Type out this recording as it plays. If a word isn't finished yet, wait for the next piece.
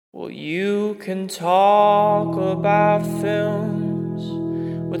Well, you can talk about films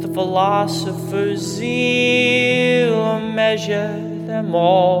with a philosopher's zeal, or measure them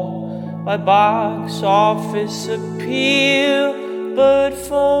all by box office appeal. But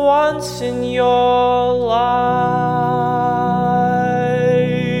for once in your life,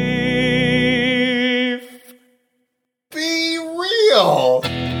 be real.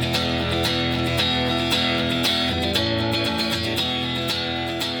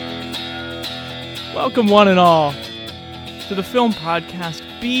 Welcome, one and all, to the film podcast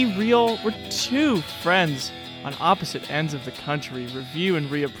Be Real. We're two friends on opposite ends of the country review and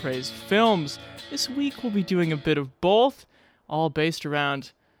reappraise films. This week we'll be doing a bit of both, all based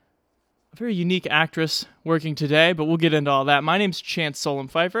around a very unique actress working today, but we'll get into all that. My name's Chance Solom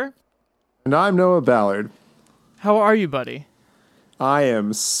Pfeiffer. And I'm Noah Ballard. How are you, buddy? I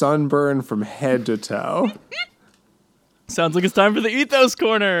am sunburned from head to toe. Sounds like it's time for the Ethos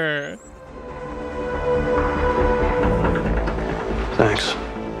Corner.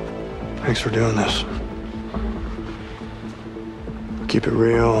 Thanks for doing this. Keep it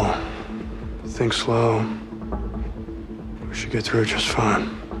real. Think slow. We should get through it just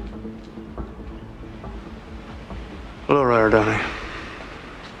fine. Hello, Ryder, Donnie.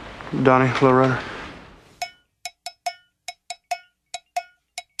 Donnie, hello, Ryder.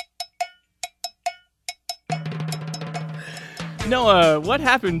 Noah, what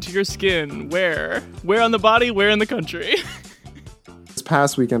happened to your skin? Where? Where on the body? Where in the country? This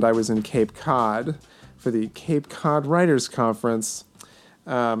past weekend, I was in Cape Cod for the Cape Cod Writers Conference.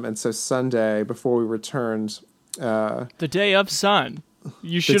 And so Sunday, before we returned... the day of sun.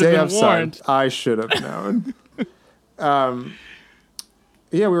 You should have been warned. Sun, I should have known. Yeah,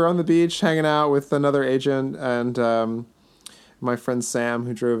 we were on the beach hanging out with another agent and my friend Sam,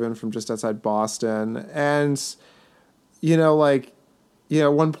 who drove in from just outside Boston. And,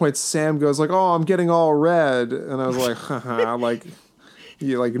 at one point Sam goes like, "Oh, I'm getting all red." And I was like, haha,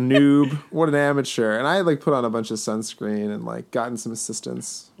 you noob, what an amateur. And I had put on a bunch of sunscreen and gotten some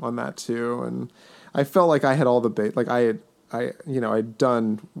assistance on that too. And I felt like I had all the I'd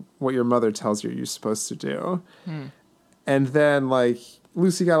done what your mother tells you're supposed to do. And then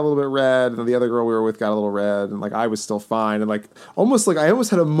Lucy got a little bit red, and the other girl we were with got a little red, and I was still fine. And I almost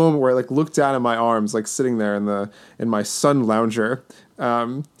had a moment where I looked down at my arms, sitting there in my sun lounger,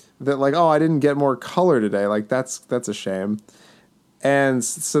 that oh, I didn't get more color today. That's a shame. And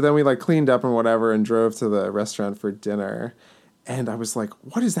so then we cleaned up and whatever and drove to the restaurant for dinner. And I was like,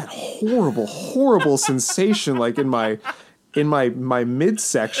 what is that horrible, horrible sensation in my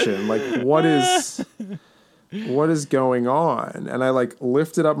midsection? What is going on? And I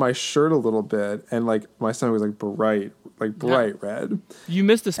lifted up my shirt a little bit, and my stomach was bright red. You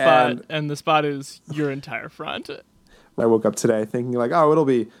missed a spot, and the spot is your entire front. I woke up today thinking oh, it'll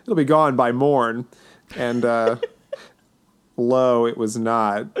be gone by morn, and lo, it was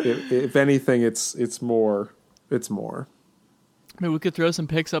not. If anything, it's more. Maybe we could throw some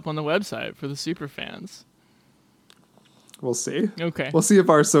pics up on the website for the super fans. We'll see. Okay. We'll see if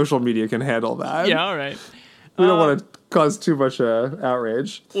our social media can handle that. Yeah, all right. We don't want to cause too much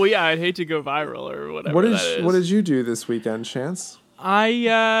outrage. Well, yeah, I'd hate to go viral or whatever What is. did you do this weekend, Chance?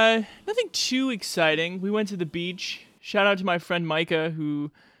 Nothing too exciting. We went to the beach. Shout out to my friend Micah, who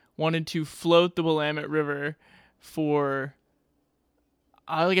wanted to float the Willamette River for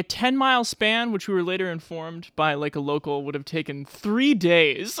a 10-mile span, which we were later informed by a local would have taken 3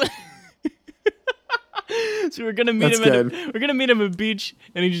 days. So we're gonna meet him. We're gonna meet him at the beach,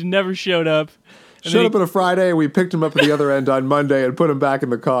 and he just never showed up. Showed up on a Friday, and we picked him up at the other end on Monday and put him back in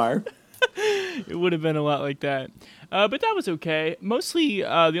the car. It would have been a lot like that. But that was okay. Mostly,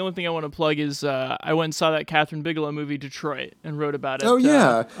 the only thing I want to plug is I went and saw that Catherine Bigelow movie, Detroit, and wrote about it. Oh,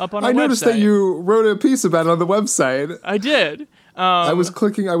 yeah. Up on our I noticed website. that you wrote a piece about it on the website. I did. I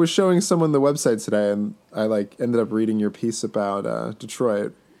was showing someone the website today, and I ended up reading your piece about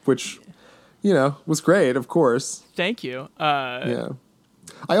Detroit, which, was great, of course. Thank you. Yeah.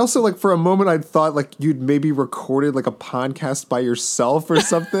 I also, for a moment, I thought, you'd maybe recorded, a podcast by yourself or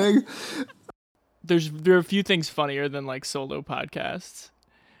something. There are a few things funnier than, solo podcasts.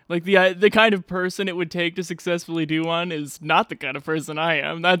 The kind of person it would take to successfully do one is not the kind of person I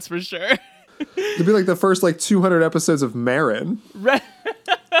am, that's for sure. It'd be the first, 200 episodes of Marin. Right.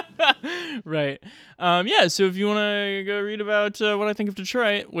 Right. Yeah, so if you want to go read about what I think of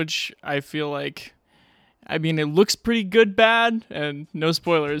Detroit, which I feel it looks pretty good, bad, and no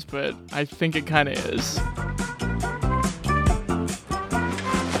spoilers, but I think it kind of is.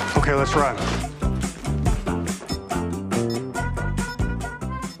 Okay, let's run.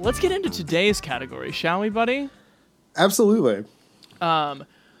 Let's get into today's category, shall we, buddy? Absolutely.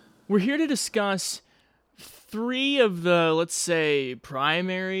 We're here to discuss 3 of the, let's say,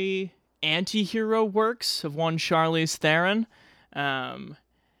 primary anti-hero works of one Charlize Theron. And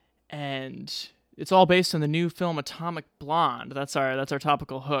it's all based on the new film Atomic Blonde. That's our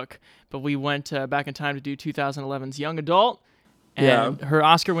topical hook. But we went back in time to do 2011's Young Adult and her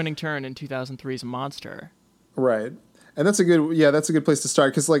Oscar-winning turn in 2003's Monster. Right. And that's a good place to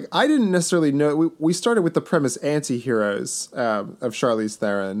start, because like I didn't necessarily know. We started with the premise anti-heroes of Charlize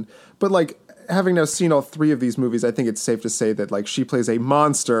Theron, but like having now seen all 3 of these movies, I think it's safe to say that like she plays a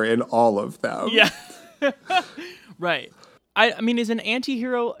monster in all of them. Yeah. Right. I mean, is an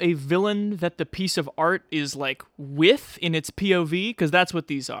anti-hero a villain that the piece of art is like with in its POV? Because that's what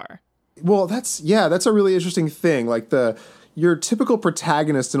these are. Well, that's a really interesting thing. Like your typical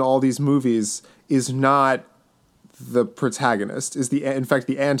protagonist in all these movies is not the protagonist, is in fact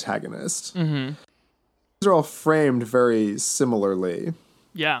the antagonist. Mm-hmm. These are all framed very similarly.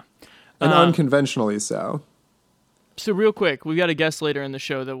 Yeah. And unconventionally so. So real quick, we've got a guest later in the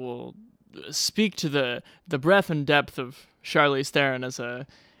show that will speak to the breadth and depth of Charlize Theron as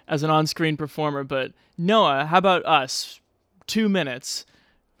an on-screen performer. But Noah, how about us? 2 minutes.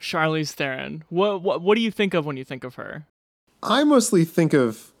 Charlize Theron. What do you think of when you think of her? I mostly think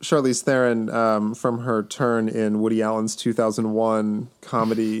of Charlize Theron from her turn in Woody Allen's 2001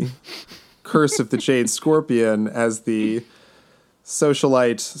 comedy Curse of the Jade Scorpion as the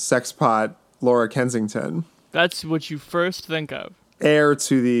socialite sexpot Laura Kensington. That's what you first think of. Heir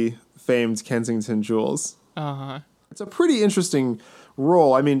to the famed Kensington jewels. Uh-huh. It's a pretty interesting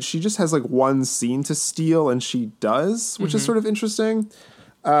role. I mean, she just has like one scene to steal, and she does, which is sort of interesting.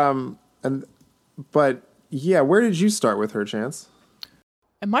 But yeah, where did you start with her, Chance?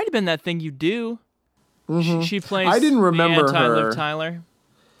 It might have been That Thing You Do. Mm-hmm. She plays I didn't remember the anti-Liv her. Tyler.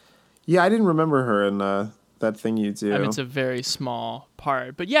 Yeah, I didn't remember her in That Thing You Do. I mean, it's a very small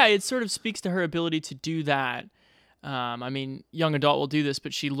part. But yeah, it sort of speaks to her ability to do that. I mean, Young Adult will do this,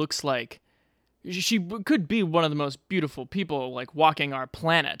 but she looks like she could be one of the most beautiful people like walking our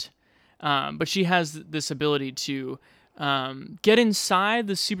planet. But she has this ability to get inside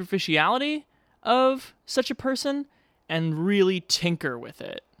the superficiality of such a person and really tinker with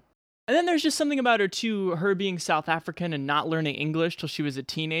it. And then there's just something about her too, her being South African and not learning English till she was a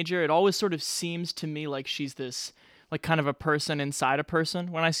teenager. It always sort of seems to me like she's this like kind of a person inside a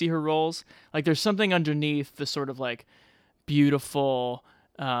person when I see her roles. Like there's something underneath the sort of like beautiful,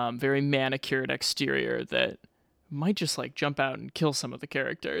 very manicured exterior that might just like jump out and kill some of the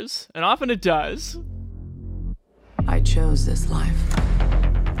characters. And often it does. I chose this life.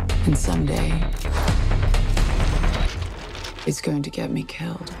 And someday, it's going to get me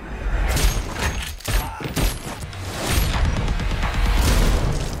killed.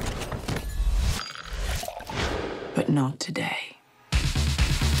 But not today.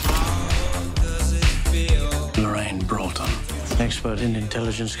 Lorraine Broughton, expert in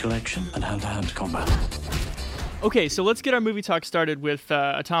intelligence collection and hand-to-hand combat. Okay, so let's get our movie talk started with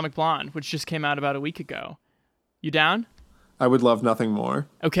Atomic Blonde, which just came out about a week ago. You down? I would love nothing more.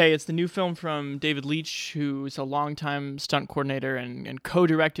 Okay, it's the new film from David Leitch, who's a longtime stunt coordinator and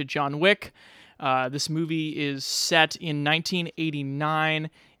co-directed John Wick. This movie is set in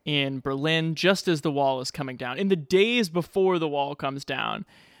 1989 in Berlin, just as the wall is coming down. In the days before the wall comes down.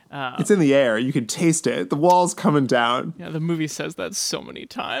 It's in the air. You can taste it. The wall's coming down. Yeah, the movie says that so many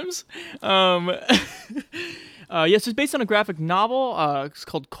times. Yes, it's based on a graphic novel. It's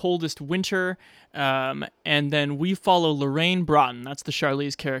called Coldest Winter. And then we follow Lorraine Broughton. That's the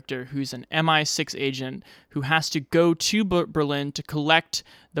Charlize character, who's an MI6 agent who has to go to Berlin to collect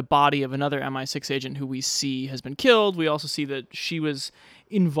the body of another MI6 agent who we see has been killed. We also see that she was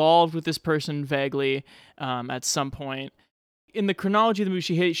involved with this person vaguely at some point. In the chronology of the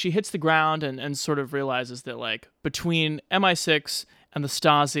movie, she hits the ground and sort of realizes that, like, between MI6 and the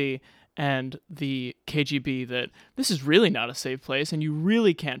Stasi and the KGB, that this is really not a safe place and you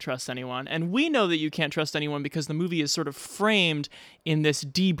really can't trust anyone. And we know that you can't trust anyone because the movie is sort of framed in this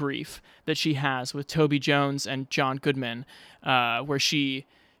debrief that she has with Toby Jones and John Goodman, where she's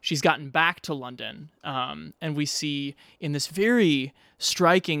gotten back to London. And we see in this very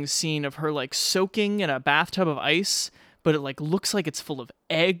striking scene of her, like, soaking in a bathtub of ice, but it like looks like it's full of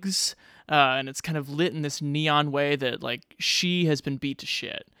eggs, and it's kind of lit in this neon way that like she has been beat to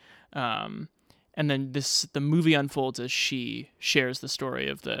shit. And then the movie unfolds as she shares the story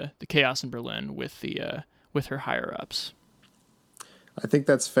of the chaos in Berlin with with her higher ups. I think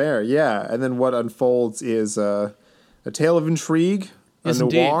that's fair. Yeah, and then what unfolds is a tale of intrigue, Yes, a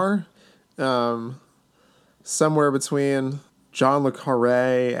noir, somewhere between John le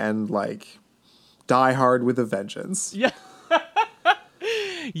Carré and like Die Hard with a Vengeance. Yeah.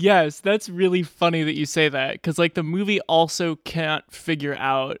 Yes, that's really funny that you say that, because like the movie also can't figure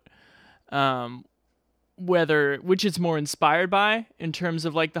out whether which it's more inspired by in terms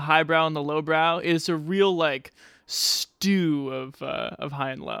of like the highbrow and the lowbrow. It's a real like stew of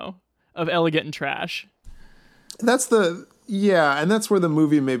high and low, of elegant and trash. And that's where the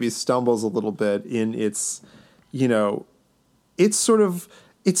movie maybe stumbles a little bit in its, it's sort of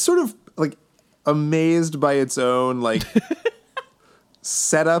like amazed by its own like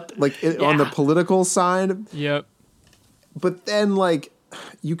setup, like on the political side. Yep. But then like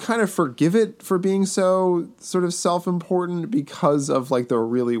you kind of forgive it for being so sort of self-important because of like the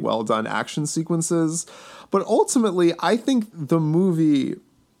really well done action sequences. But ultimately, I think the movie,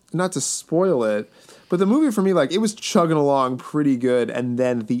 not to spoil it, but the movie for me, like, it was chugging along pretty good, and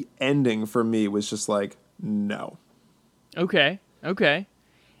then the ending for me was just like, no. Okay.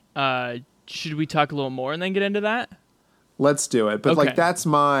 Should we talk a little more and then get into that? Let's do it. But like, that's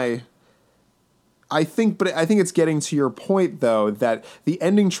my... I think it's getting to your point, though, that the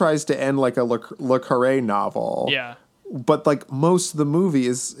ending tries to end like a Le Carré novel. Yeah. But like most of the movie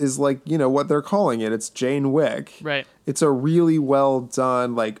is like, what they're calling it. It's Jane Wick. Right. It's a really well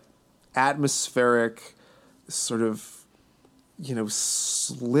done, like atmospheric sort of,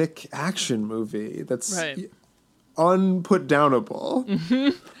 slick action movie that's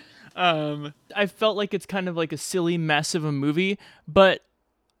unputdownable. I felt like it's kind of like a silly mess of a movie, but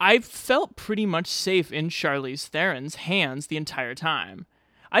I felt pretty much safe in Charlize Theron's hands the entire time.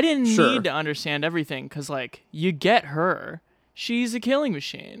 I didn't need to understand everything because, like, you get her. She's a killing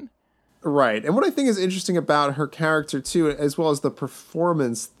machine. Right. And what I think is interesting about her character, too, as well as the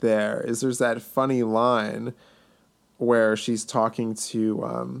performance there's that funny line where she's talking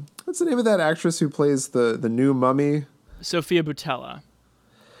to, what's the name of that actress who plays the new mummy? Sophia Boutella.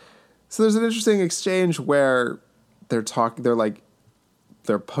 So there's an interesting exchange where they're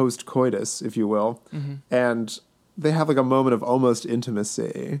post-coitus, if you will, and they have like a moment of almost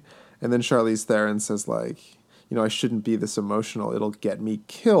intimacy, and then Charlize Theron says like, I shouldn't be this emotional, it'll get me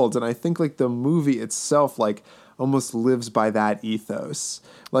killed. And I think like the movie itself like almost lives by that ethos.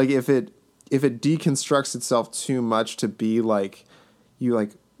 Like if it deconstructs itself too much to be like, you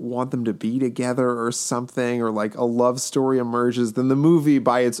like want them to be together or something, or like a love story emerges, then the movie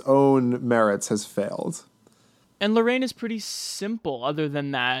by its own merits has failed. And Lorraine is pretty simple other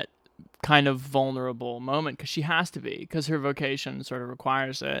than that kind of vulnerable moment, because she has to be, because her vocation sort of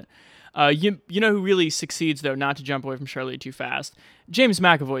requires it. You know who really succeeds, though, not to jump away from Charlize too fast? James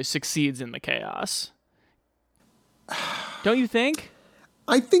McAvoy succeeds in the chaos. Don't you think?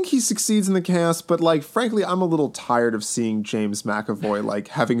 I think he succeeds in the chaos, but like, frankly, I'm a little tired of seeing James McAvoy like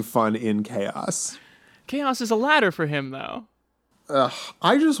having fun in chaos. Chaos is a ladder for him, though.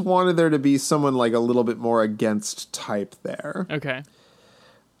 I just wanted there to be someone like a little bit more against type there. Okay.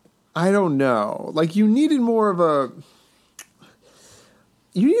 I don't know. Like you needed more of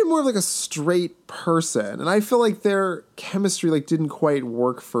like a straight person. And I feel like their chemistry like didn't quite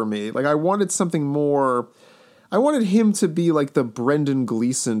work for me. Like I wanted something more. I wanted him to be like the Brendan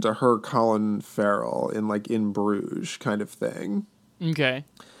Gleeson to her Colin Farrell in Bruges kind of thing. Okay.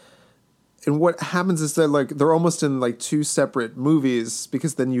 And what happens is that like they're almost in like two separate movies,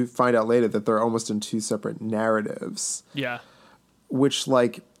 because then you find out later that they're almost in two separate narratives. Yeah. Which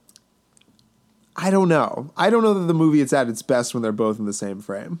like, I don't know. I don't know that the movie is at its best when they're both in the same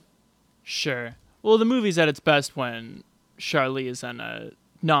frame. Sure. Well, the movie's at its best when Charlize and a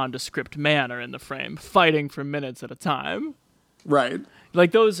nondescript man are in the frame, fighting for minutes at a time. Right.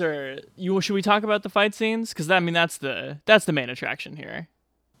 Like those are. Should we talk about the fight scenes? Because that's the main attraction here.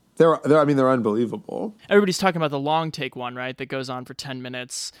 They're unbelievable. Everybody's talking about the long take one, right? That goes on for 10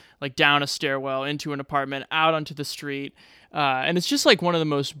 minutes, like down a stairwell, into an apartment, out onto the street. And it's just like one of the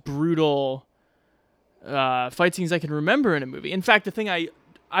most brutal fight scenes I can remember in a movie. In fact, the thing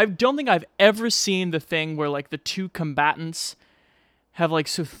I don't think I've ever seen the thing where like the two combatants have like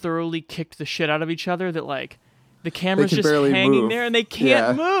so thoroughly kicked the shit out of each other that like the camera's just hanging there and they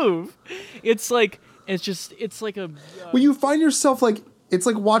can't move. It's like a... Well, you find yourself like, it's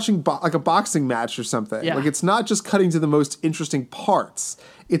like watching like a boxing match or something. Yeah. Like it's not just cutting to the most interesting parts.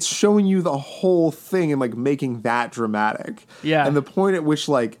 It's showing you the whole thing and like making that dramatic. Yeah. And the point at which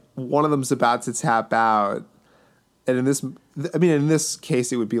like one of them's about to tap out, and in this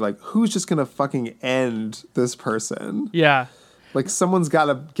case, it would be like, who's just gonna fucking end this person? Yeah. Like someone's got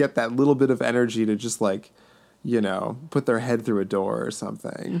to get that little bit of energy to just like, put their head through a door or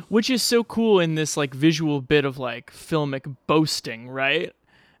something. Which is so cool in this like visual bit of like filmic boasting, right?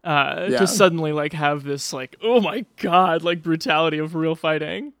 To suddenly like have this like, oh my God, like brutality of real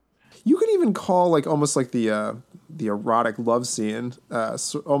fighting. You could even call like almost like the the erotic love scene,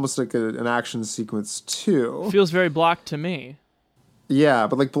 almost like an action sequence too. Feels very blocked to me. Yeah,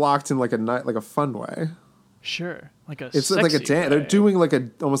 but like blocked in like a fun way. Sure, like a It's like a sexy dance. way. They're doing like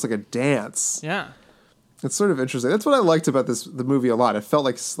almost like a dance. Yeah. It's sort of interesting. That's what I liked about the movie a lot. It felt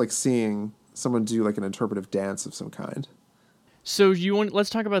like seeing someone do like an interpretive dance of some kind. So let's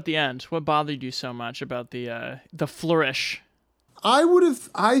talk about the end. What bothered you so much about the flourish?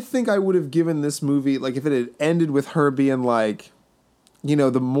 I think I would have given this movie, like, if it had ended with her being like, you know,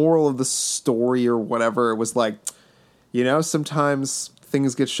 the moral of the story or whatever, it was like, you know, sometimes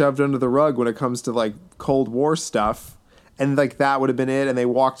things get shoved under the rug when it comes to like Cold War stuff. And like that would have been it. And they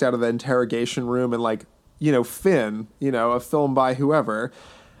walked out of the interrogation room and like, you know, Finn, you know, a film by whoever.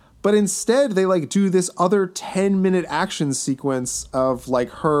 But instead they like do this other 10-minute action sequence of like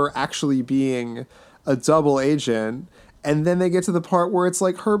her actually being a double agent. And then they get to the part where it's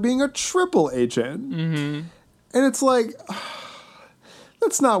like her being a triple agent. Mm-hmm. And it's like,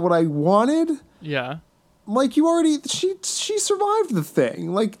 that's not what I wanted. Yeah. Like, you already, she survived the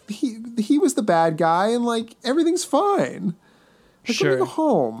thing. Like, he was the bad guy, and like everything's fine. Like, Sure. let me go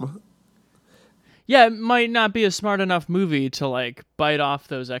home. Yeah, it might not be a smart enough movie to like bite off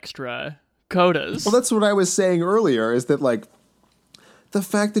those extra codas. Well, that's what I was saying earlier, is that like the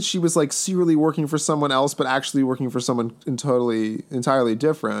fact that she was like secretly working for someone else, but actually working for someone entirely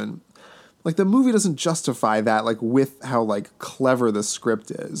different. Like, the movie doesn't justify that, like, with how, like, clever the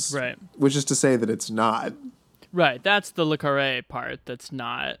script is. Right. Which is to say that it's not. Right, that's the Le Carré part that's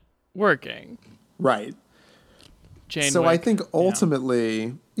not working. Right. Jane So Wick, I think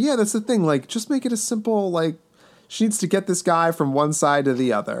ultimately, yeah, that's the thing. Like, just make it a simple, like, she needs to get this guy from one side to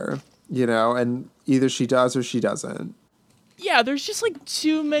the other, you know, and either she does or she doesn't. Yeah, there's just like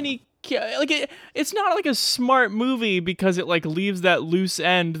too many. Like it's not like a smart movie because it like leaves that loose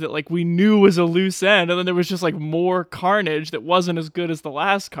end that like we knew was a loose end, and then there was just like more carnage that wasn't as good as the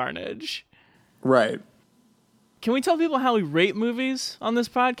last Carnage. Right. Can we tell people how we rate movies on this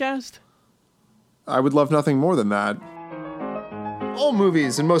podcast? I would love nothing more than that. All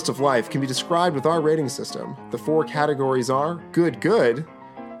movies and most of life can be described with our rating system. The 4 categories are good, bad,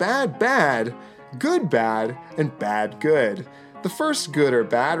 good, and bad, good. The first good or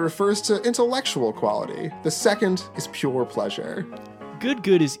bad refers to intellectual quality. The second is pure pleasure.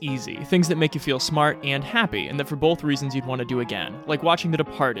 Good is easy. Things that make you feel smart and happy, and that for both reasons you'd want to do again. Like watching The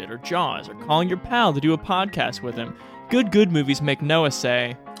Departed or Jaws or calling your pal to do a podcast with him. Good movies make Noah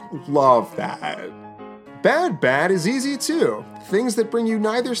say, Love that. Bad is easy too. Things that bring you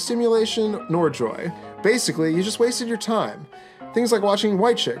neither stimulation nor joy. Basically, you just wasted your time. Things like watching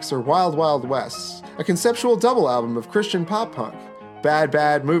White Chicks or Wild Wild West, a conceptual double album of Christian pop punk.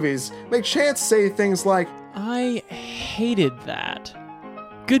 Bad movies make Chance say things like, I hated that.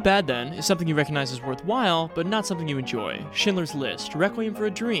 Good Bad, then, is something you recognize as worthwhile, but not something you enjoy. Schindler's List, Requiem for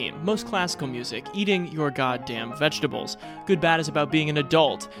a Dream, most classical music, eating your goddamn vegetables. Good Bad is about being an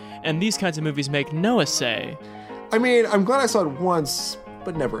adult, and these kinds of movies make Noah say, I mean, I'm glad I saw it once,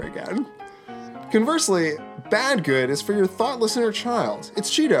 but never again. Conversely, Bad Good is for your thoughtless inner child. It's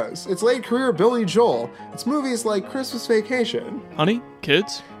Cheetos, it's late career Billy Joel, it's movies like Christmas Vacation, Honey,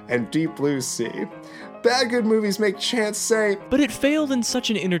 Kids? and Deep Blue Sea. Bad Good movies make Chance say, But it failed in such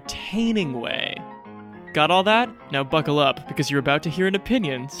an entertaining way. Got all that? Now buckle up, because you're about to hear an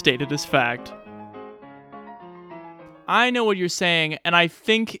opinion stated as fact. I know what you're saying, and I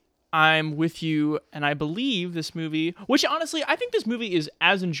think I'm with you, and I believe this movie, which honestly, I think this movie is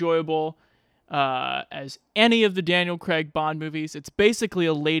as enjoyable as any of the Daniel Craig Bond movies. It's basically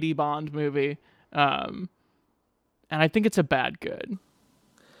a Lady Bond movie, and I think it's a Bad Good.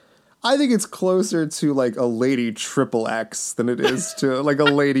 I think it's closer to like a Lady Triple X than it is to like a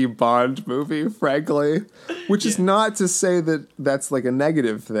Lady Bond movie, frankly. Which is not to say that that's like a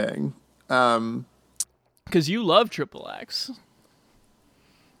negative thing. Because you love Triple X.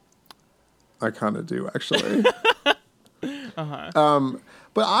 I kind of do, actually.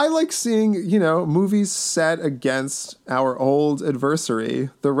 But I like seeing, you know, movies set against our old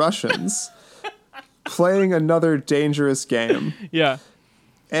adversary, the Russians, playing another dangerous game. Yeah.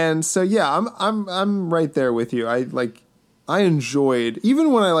 And so, yeah, I'm right there with you. I enjoyed,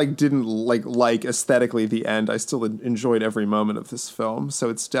 even when I didn't like aesthetically the end, I still enjoyed every moment of this film. So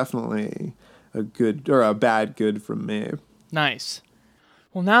it's definitely a good or a bad good from me. Nice.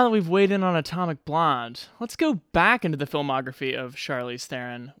 Well, now that we've weighed in on Atomic Blonde, let's go back into the filmography of Charlize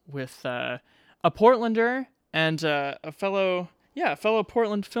Theron with a Portlander and a fellow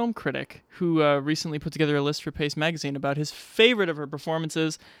Portland film critic who recently put together a list for Pace Magazine about his favorite of her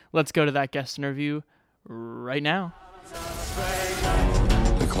performances. Let's go to that guest interview right now.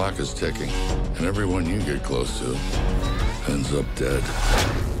 The clock is ticking, and everyone you get close to ends up dead.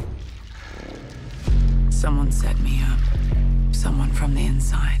 Someone set me up. Someone from the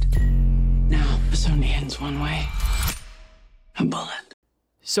inside. Now, this only ends one way. A bullet.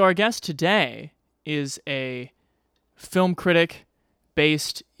 So our guest today is a film critic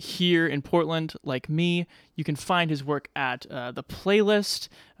based here in Portland, like me. You can find his work at The Playlist,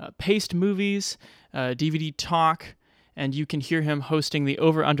 Paste Movies, DVD Talk, and you can hear him hosting the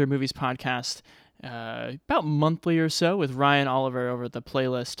Over Under Movies podcast about monthly or so with Ryan Oliver over at The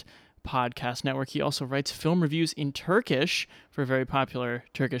Playlist podcast network. He also writes film reviews in Turkish for a very popular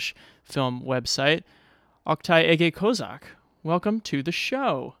Turkish film website. Oktay Ege Kozak, welcome to the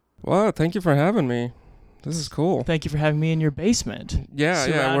show. Well, thank you for having me. This is cool. Thank you for having me in your basement.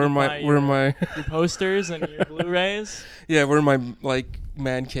 Yeah. We're my your posters and your Blu-rays. Yeah, we're in my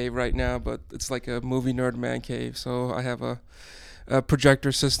man cave right now, but it's like a movie nerd man cave. So I have a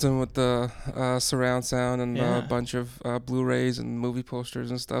projector system with the surround sound and a bunch of Blu-rays and movie posters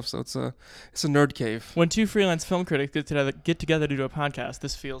and stuff. So it's a nerd cave. When two freelance film critics get together to do a podcast,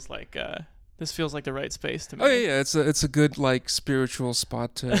 this feels like the right space to me. Oh yeah, it's a good spiritual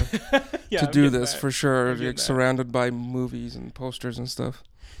spot to do this for sure. You're surrounded by movies and posters and stuff.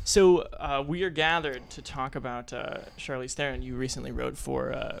 So we are gathered to talk about Charlize Theron. You recently wrote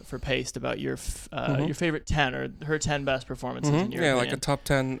for Paste about your favorite 10 or her 10 best performances. In your opinion. Like a top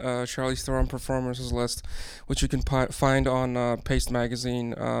 10 Charlize Theron performances list, which you can find on Paste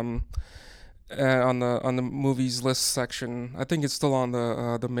magazine. On the movies list section. I think it's still on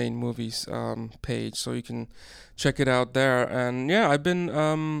the main movies page, so you can check it out there. And yeah, I've been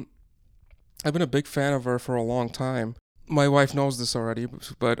a big fan of her for a long time. My wife knows this already,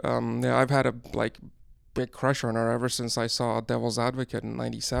 but I've had a big crush on her ever since I saw Devil's Advocate in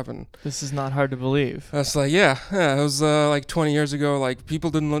 '97. This is not hard to believe. That's it was 20 years ago. People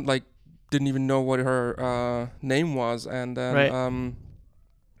didn't even know what her name was, and then right.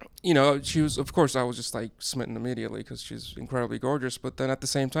 She was, of course, I was just smitten immediately because she's incredibly gorgeous. But then at the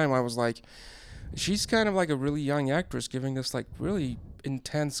same time, I was like, she's kind of a really young actress giving this really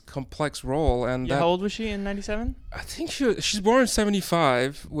intense, complex role. And how old was she in '97? I think she's born in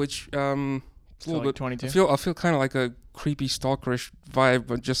 '75, which a little bit 22. I feel kind of like a creepy stalkerish vibe,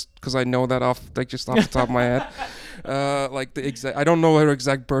 but just because I know that off the top of my head. I don't know her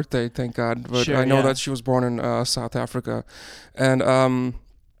exact birthday, thank God, but sure, I know that she was born in South Africa, and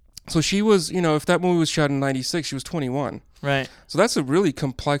so she was, if that movie was shot in '96, she was 21. Right. So that's a really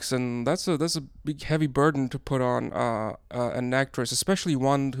complex and that's a big heavy burden to put on an actress, especially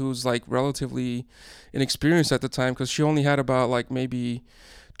one who's relatively inexperienced at the time, because she only had about maybe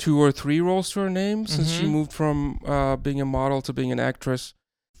 2 or 3 roles to her name since she moved from being a model to being an actress.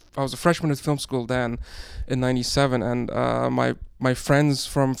 I was a freshman at film school then in '97, and my friends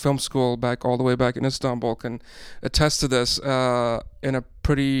from film school all the way back in Istanbul can attest to this in a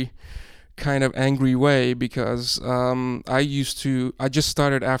pretty kind of angry way, because I just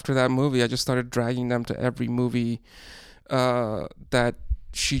started after that movie, I just started dragging them to every movie that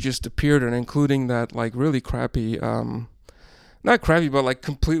she just appeared in, including that really crappy, not crappy, but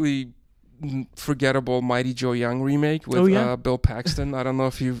completely forgettable Mighty Joe Young remake with Bill Paxton. I don't know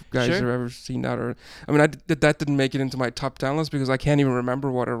if you guys have ever seen that, that didn't make it into my top 10 list because I can't even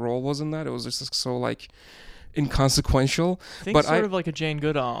remember what her role was in that. It was just so inconsequential. I think sort of like a Jane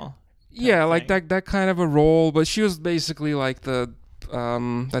Goodall. Yeah, that kind of a role, but she was basically the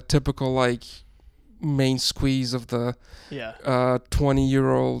that typical main squeeze of the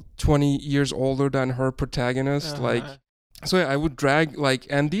 20 years older than her protagonist. So yeah, I would drag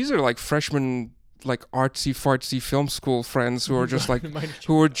and these are artsy freshman fartsy film school friends who are just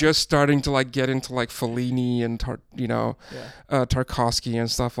who were just starting to get into Fellini and Tarkovsky and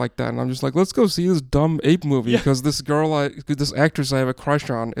stuff like that, and I'm just let's go see this dumb ape movie because this actress I have a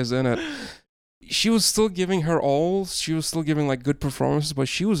crush on is in it. She was still giving her all. She was still giving good performances, but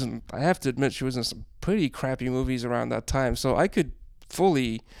I have to admit, she was in some pretty crappy movies around that time. So I could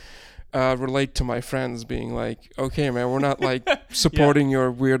fully relate to my friends being okay, man, we're not supporting your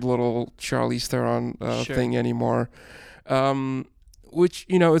weird little Charlize Theron thing anymore. Which,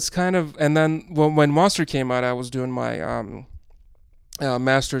 it's kind of, and then when Monster came out, I was doing my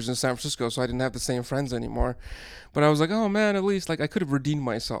master's in San Francisco, so I didn't have the same friends anymore. But I was oh man, at least I could have redeemed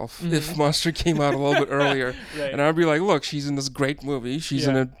myself if Monster came out a little bit earlier. Right. And I'd be look, she's in this great movie, she's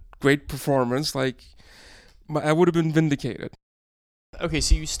in a great performance, I would have been vindicated. Okay,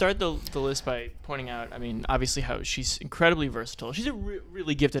 so you start the list by pointing out, obviously how she's incredibly versatile. She's a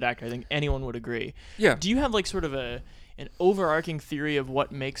really gifted actor. I think anyone would agree. Yeah. Do you have sort of an overarching theory of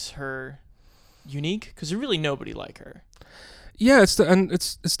what makes her unique? Because there's really nobody like her. Yeah, it's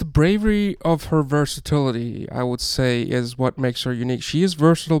the bravery of her versatility, I would say, is what makes her unique. She is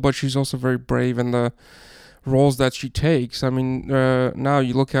versatile, but she's also very brave in the roles that she takes. I mean, now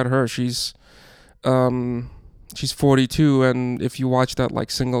you look at her, she's 42, and if you watch that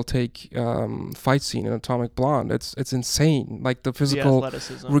like single take fight scene in Atomic Blonde, it's insane. Like the physical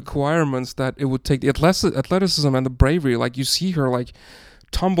requirements that it would take, the athleticism and the bravery. Like you see her like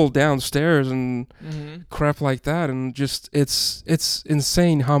tumble downstairs and crap like that, and just it's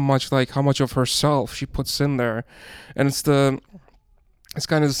insane how much of herself she puts in there. And it's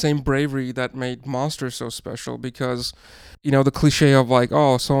kind of the same bravery that made Monster so special, because the cliche of like,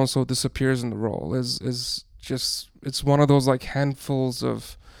 oh, so and so disappears in the role is just, it's one of those like handfuls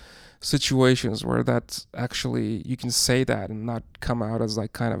of situations where that actually you can say that and not come out as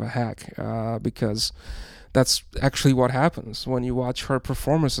like kind of a hack, because that's actually what happens when you watch her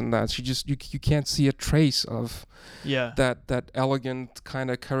performance in that. She just, you can't see a trace of that elegant,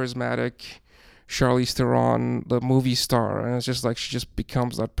 kind of charismatic Charlize Theron, the movie star, and it's just like she just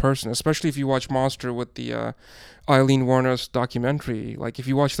becomes that person. Especially if you watch Monster with the Eileen Wuornos documentary. Like if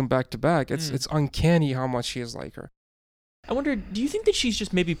you watch them back to back, it's uncanny how much she is like her. I wonder, do you think that she's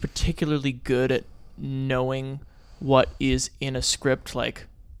just maybe particularly good at knowing what is in a script, like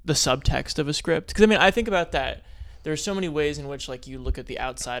the subtext of a script? Because I mean, I think about that. There are so many ways in which like you look at the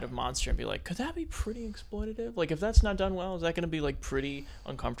outside of Monster and be like, could that be pretty exploitative? Like if that's not done well, is that going to be like pretty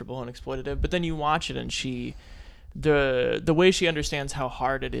uncomfortable and exploitative? But then you watch it and the way she understands how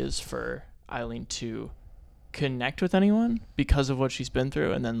hard it is for Eileen to connect with anyone because of what she's been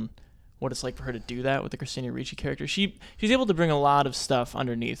through, and then what it's like for her to do that with the Christina Ricci character. She's able to bring a lot of stuff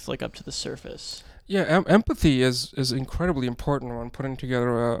underneath, like up to the surface. Yeah, empathy is incredibly important when putting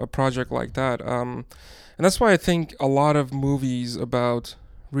together a project like that. And that's why I think a lot of movies about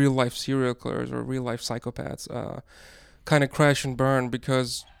real life serial killers or real life psychopaths kind of crash and burn,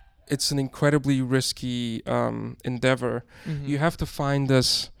 because it's an incredibly risky endeavor. You have to find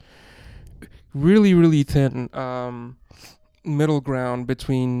this really, really thin middle ground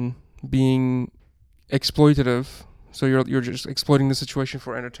between being exploitative. So you're just exploiting the situation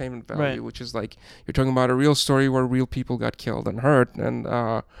for entertainment value, right, which is like you're talking about a real story where real people got killed and hurt, and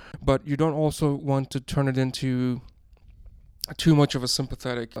but you don't also want to turn it into too much of a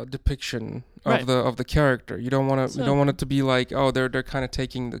sympathetic depiction of the character. You don't want it to be like, oh, they're kind of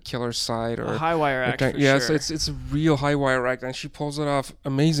taking the killer's side, or a high wire act. Sure. It's a real high wire act, and she pulls it off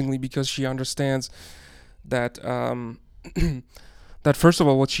amazingly, because she understands that that first of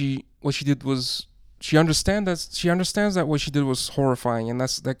all, what she did was, she understands that what she did was horrifying, and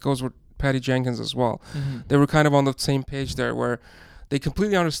that goes with Patty Jenkins as well. They were kind of on the same page there, where they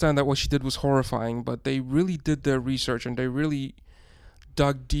completely understand that what she did was horrifying, but they really did their research and they really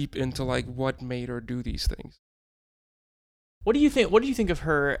dug deep into like what made her do these things. What do you think of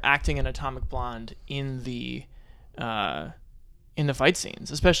her acting in Atomic Blonde in the fight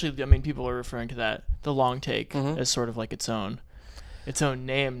scenes? Especially, I mean, people are referring to that, the long take, as sort of like its own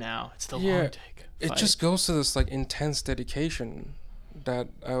name now. It's the long take. It just goes to this like intense dedication, that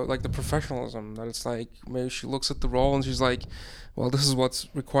like the professionalism, that it's like maybe she looks at the role and she's like, well, this is what's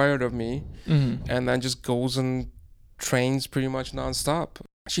required of me, and then just goes and trains pretty much nonstop.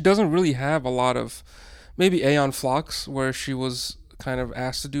 She doesn't really have a lot of, maybe Aeon Flux, where she was kind of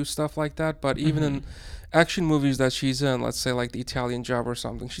asked to do stuff like that, but even in action movies that she's in, let's say like The Italian Job or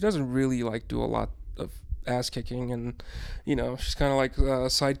something, she doesn't really like do a lot of ass kicking, and she's kind of like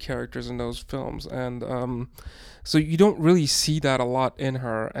side characters in those films, and so you don't really see that a lot in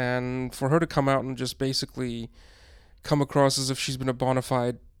her. And for her to come out and just basically come across as if she's been a bona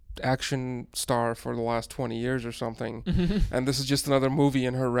fide action star for the last 20 years or something, and this is just another movie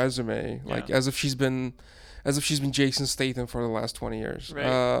in her resume, like as if she's been Jason Statham for the last 20 years,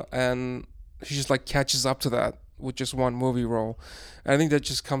 right. And she just like catches up to that with just one movie role. And I think that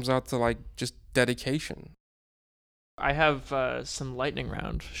just comes out to like just dedication. I have some lightning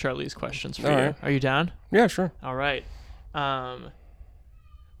round Charlize questions for All you. right. Are you down? Yeah, sure. All right.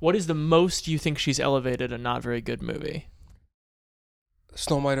 What is the most you think she's elevated a not very good movie?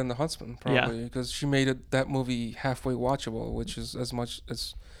 Snow White and the Huntsman, probably, because she made that movie halfway watchable, which is as much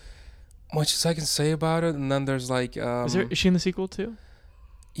as I can say about it. And then there's like, is she in the sequel too?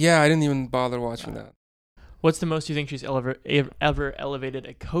 Yeah, I didn't even bother watching that. What's the most you think she's ever elevated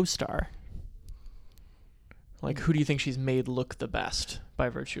a co-star? Like, who do you think she's made look the best by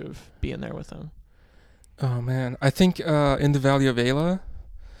virtue of being there with them? Oh man, I think in The Valley of Ayla,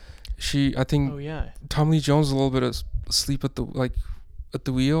 Tommy Lee Jones is a little bit asleep at the at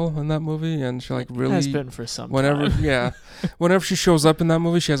the wheel in that movie, and she like really has been for some whenever time. whenever she shows up in that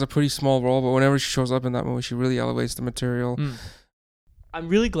movie, she has a pretty small role, but whenever she shows up in that movie, she really elevates the material. I'm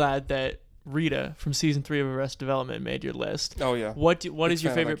really glad that Rita from season 3 of Arrested Development made your list. Oh yeah. What Big is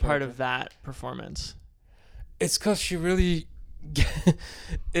your fan of favorite that part character. of that performance? It's because she really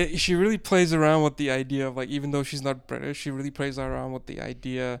she really plays around with the idea of like, even though she's not British, she really plays around with the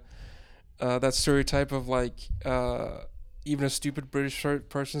idea, that stereotype of like, even a stupid British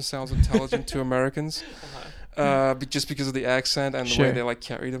person sounds intelligent to Americans, just because of the accent and the way they like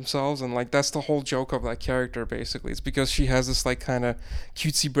carry themselves, and like that's the whole joke of that character. Basically, it's because she has this like kind of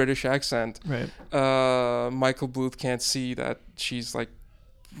cutesy British accent. Right. Michael Bluth can't see that she's like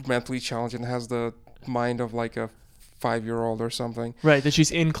mentally challenged and has the mind of like a 5-year-old or something. Right, that she's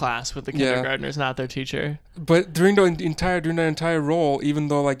in class with the kindergartners, not their teacher. But during the entire role, even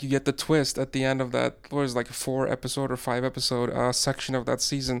though like you get the twist at the end of that, what is it, like a 4-episode or 5-episode section of that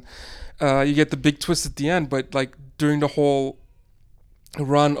season, you get the big twist at the end. But like during the whole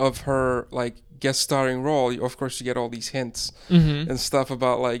run of her like guest starring role, of course you get all these hints and stuff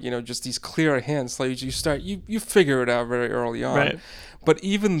about like, just these clear hints. Like you figure it out very early on. Right. But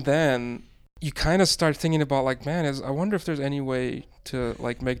even then, you kind of start thinking about like, man, I wonder if there's any way to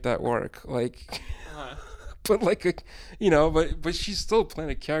like make that work. Like, but like, but she's still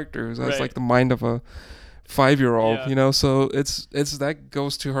playing a character who has like the mind of a 5-year-old, so it's that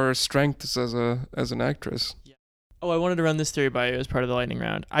goes to her strengths as an actress. Yeah. Oh, I wanted to run this theory by you as part of the lightning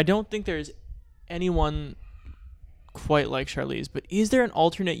round. I don't think there's anyone quite like Charlize, but is there an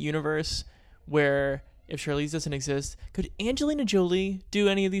alternate universe where, if Charlize doesn't exist, could Angelina Jolie do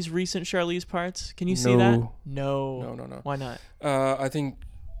any of these recent Charlize parts? Can you see that? No. No. Why not?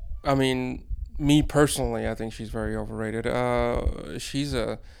 I mean, me personally, I think she's very overrated.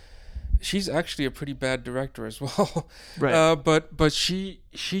 She's actually a pretty bad director as well. Right. But she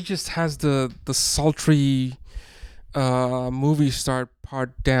just has the sultry movie star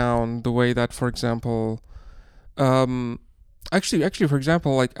part down the way that, for example, Actually, for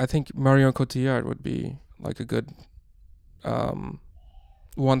example, like I think Marion Cotillard would be like a good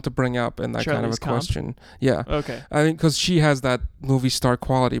one to bring up in that kind of a question. Yeah. Okay. I think because she has that movie star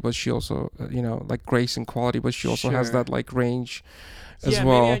quality, but she also, like grace and quality, but she also has that like range as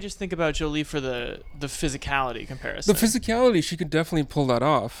well. Maybe I just think about Jolie for the physicality comparison. The physicality, she could definitely pull that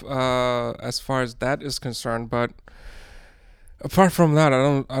off as far as that is concerned. But apart from that,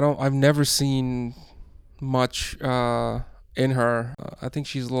 I've never seen much in her. I think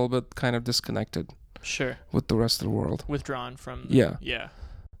she's a little bit kind of disconnected. Sure. With the rest of the world. Withdrawn from. Yeah. Yeah.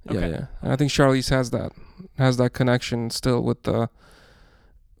 Okay. Yeah. And I think Charlize has that connection still with the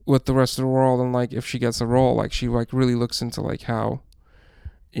rest of the world, and like if she gets a role, like she like really looks into like how,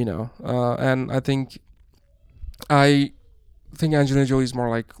 and I think Angelina Jolie's more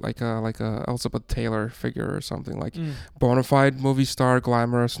like a Elizabeth Taylor figure or something, like bona fide movie star,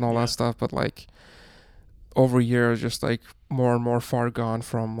 glamorous and all that stuff, but like over years just like more and more far gone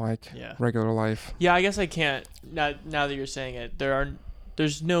from like regular life. Yeah, I guess I can't now that you're saying it.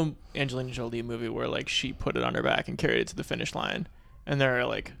 There's no Angelina Jolie movie where like she put it on her back and carried it to the finish line. And there are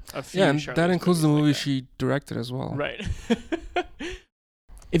like a few. Yeah, and Charlize that includes the movie like she directed as well. Right.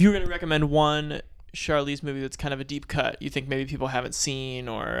 If you were going to recommend one Charlize movie that's kind of a deep cut, you think maybe people haven't seen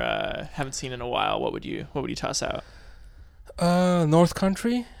or haven't seen in a while, what would you toss out? North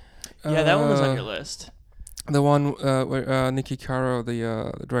Country. Yeah, that one was on your list. The one where Nikki Caro,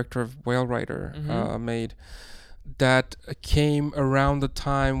 the director of Whale Rider, made, that came around the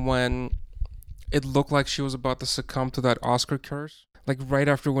time when it looked like she was about to succumb to that Oscar curse. Like right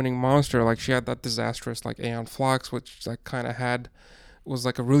after winning Monster, like she had that disastrous like Aeon Flux, which like kind of was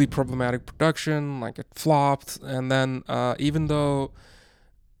like a really problematic production. Like it flopped, and then even though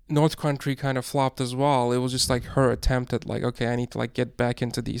North Country kind of flopped as well, it was just like her attempt at like, okay, I need to like get back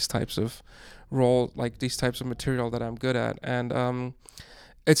into these types of role, like these types of material that I'm good at. And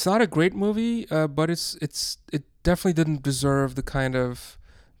it's not a great movie, but it definitely didn't deserve the kind of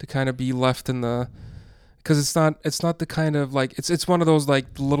to kind of be left in the, because it's not the kind of like it's one of those like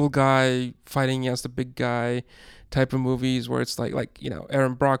little guy fighting against the big guy type of movies where it's like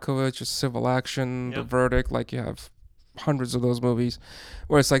Erin Brockovich, Civil Action, The Verdict, like you have hundreds of those movies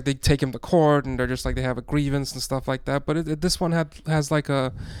where it's like they take him to court and they're just like they have a grievance and stuff like that. But this one has like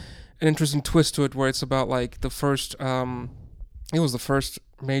an interesting twist to it where it's about like the first it was the first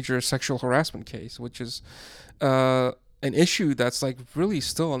major sexual harassment case, which is an issue that's like really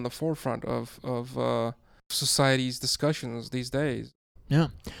still on the forefront of society's discussions these days. Yeah.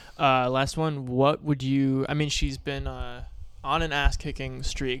 Last one. What would you? I mean, she's been on an ass-kicking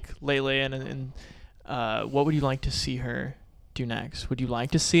streak lately, and what would you like to see her do next? Would you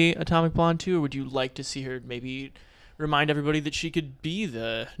like to see Atomic Blonde 2, or would you like to see her maybe remind everybody that she could be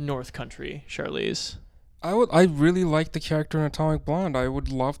the North Country Charlize? I really like the character in Atomic Blonde. I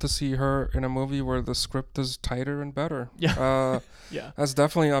would love to see her in a movie where the script is tighter and better. Yeah. Yeah. That's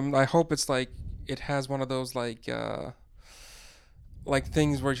definitely. I hope it's like it has one of those like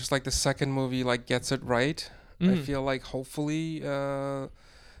things where just like the second movie like gets it right. I feel like hopefully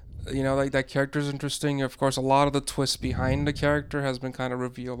like that character is interesting. Of course, a lot of the twists behind the character has been kind of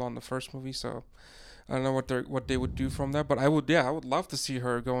revealed on the first movie, so I don't know what they would do from that. But I would love to see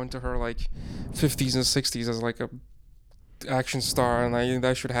her go into her like 50s and 60s as like a action star, and I think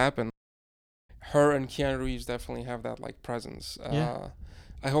that should happen. Her and Keanu Reeves definitely have that like presence. I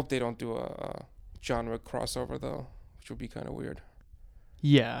hope they don't do a John Wick crossover though, which would be kind of weird.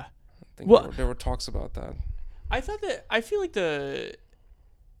 Yeah. I think there were talks about that. I feel like the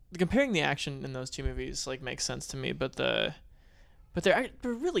comparing the action in those two movies like makes sense to me, but they're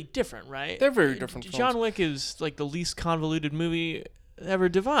really different, right? They're very different John films. Wick is like the least convoluted movie ever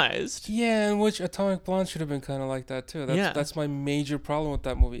devised. Yeah, and which Atomic Blonde should have been kind of like that too. That's my major problem with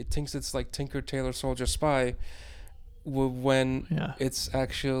that movie. It thinks it's like Tinker Tailor Soldier Spy, when it's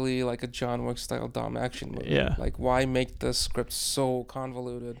actually like a John Wick style dumb action movie. Yeah. Like, why make the script so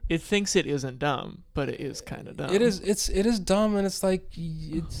convoluted? It thinks it isn't dumb, but it is kind of dumb. It is dumb, and it's like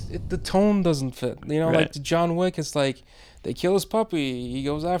the tone doesn't fit. You know, Right. like the John Wick, it's like they kill his puppy, he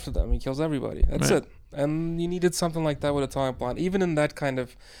goes after them, he kills everybody. That's Right. it. And you needed something like that with Atomic Blonde. Even in that kind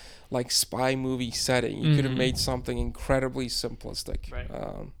of like spy movie setting, you could have made something incredibly simplistic. Right.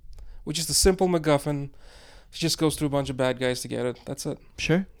 Which is the simple MacGuffin. She just goes through a bunch of bad guys to get it. That's it.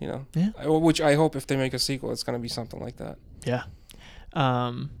 Sure. You know. Yeah. Which I hope if they make a sequel, it's gonna be something like that. Yeah.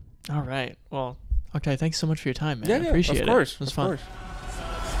 All right. Well, okay. Thanks so much for your time, man. Yeah, I appreciate it. of course. It was Of fun. course.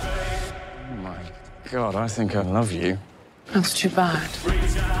 Oh my God, I think I love you. That's too bad.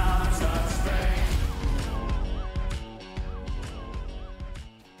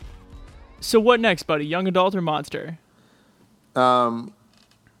 So what next, buddy? Young adult or monster?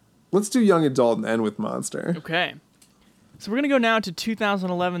 Let's do young adult and end with monster. Okay. So we're going to go now to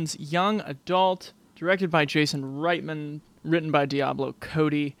 2011's Young Adult, directed by Jason Reitman, written by Diablo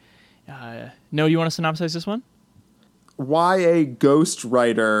Cody. No, you want to synopsize this one? YA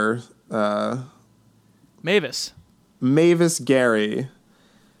ghostwriter Mavis Gary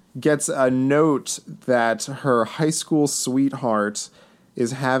gets a note that her high school sweetheart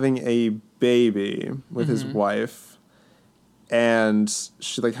is having a baby with his wife. And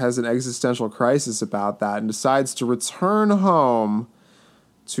she like has an existential crisis about that and decides to return home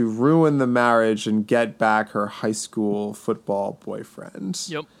to ruin the marriage and get back her high school football boyfriend.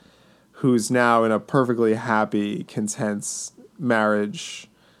 Yep. Who's now in a perfectly happy, content marriage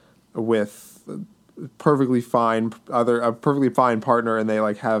with a perfectly fine partner, and they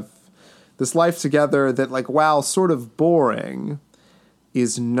like have this life together that, like, while sort of boring,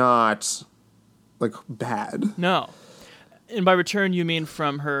 is not like bad. No. And by return, you mean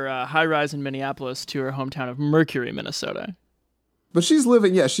from her high-rise in Minneapolis to her hometown of Mercury, Minnesota. She's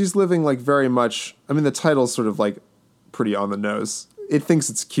living like very much, I mean, the title's sort of like pretty on the nose. It thinks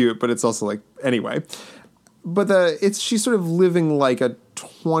it's cute, but it's also like, anyway. But she's sort of living like a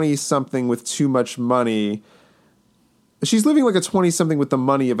 20-something with too much money. She's living like a 20-something with the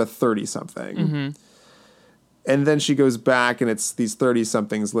money of a 30-something. Mm-hmm. And then she goes back and it's these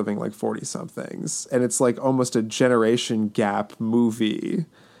 30-somethings living like 40-somethings. And it's like almost a generation gap movie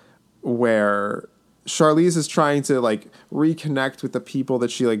where Charlize is trying to like reconnect with the people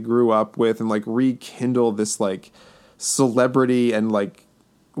that she like grew up with and like rekindle this like celebrity and like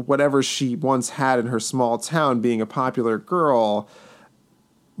whatever she once had in her small town, being a popular girl.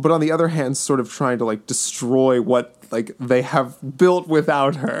 But on the other hand, sort of trying to like destroy what like they have built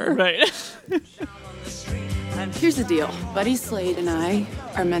without her. Right. Here's the deal. Buddy Slade and I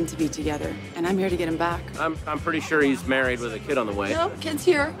are meant to be together, and I'm here to get him back. I'm pretty sure he's married with a kid on the way. No, kid's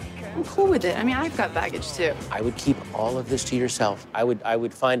here. I'm cool with it. I mean, I've got baggage too. I would keep all of this to yourself. I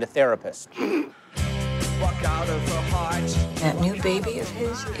would find a therapist. That new baby of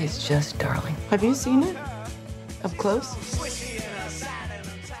his is just darling. Have you seen it? Up close?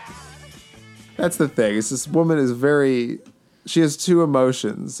 That's the thing. It's this woman is she has two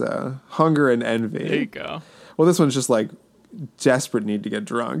emotions, hunger and envy. There you go. Well, this one's just like desperate need to get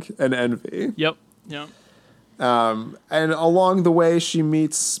drunk and envy. Yep. And along the way, she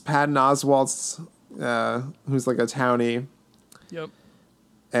meets Patton Oswalt, who's like a townie. Yep.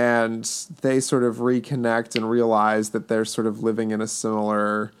 And they sort of reconnect and realize that they're sort of living in a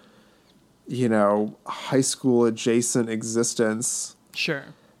similar, high school adjacent existence. Sure.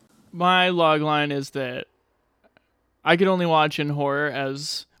 My log line is that I could only watch in horror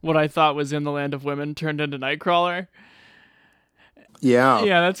as what I thought was In the Land of Women turned into Nightcrawler. Yeah.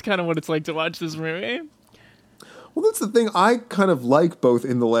 Yeah, that's kind of what it's like to watch this movie. Well, that's the thing. I kind of like both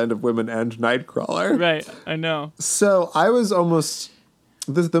In the Land of Women and Nightcrawler. Right, I know. So I was almost...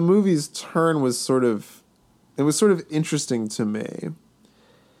 The movie's turn was sort of... It was sort of interesting to me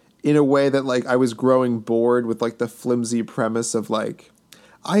in a way that, like, I was growing bored with, like, the flimsy premise of, like,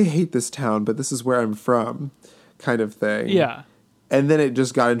 I hate this town, but this is where I'm from kind of thing. Yeah. And then it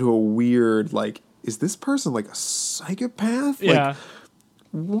just got into a weird, like, is this person, like, a psychopath? Yeah. Like,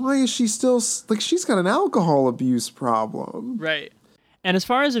 why is she still... Like, she's got an alcohol abuse problem. Right. And as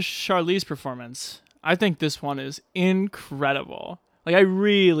far as a Charlize performance, I think this one is incredible. Like, I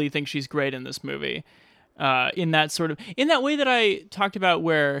really think she's great in this movie. In that way that I talked about,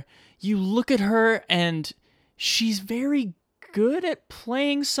 where you look at her and she's very good at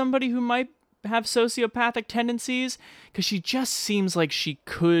playing somebody who might have sociopathic tendencies, because she just seems like she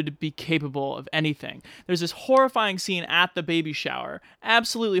could be capable of anything. There's this horrifying scene at the baby shower,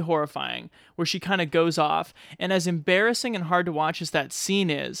 absolutely horrifying, where she kind of goes off, and as embarrassing and hard to watch as that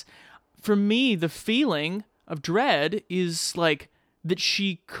scene is, for me, the feeling of dread is like that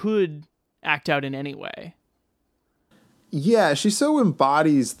she could act out in any way. Yeah, she so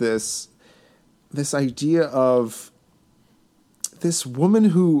embodies this idea of this woman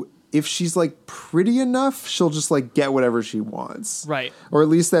who, if she's like pretty enough, she'll just like get whatever she wants. Right. Or at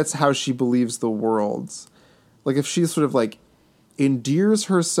least that's how she believes the world. Like if she sort of like endears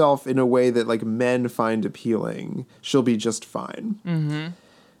herself in a way that like men find appealing, she'll be just fine. Mm-hmm.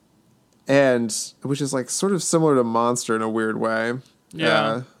 And which is like sort of similar to Monster in a weird way.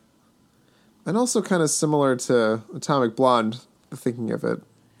 Yeah. And also kind of similar to Atomic Blonde, thinking of it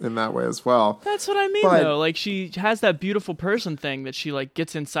in that way as well. That's what I mean, though. Like, she has that beautiful person thing that she, like,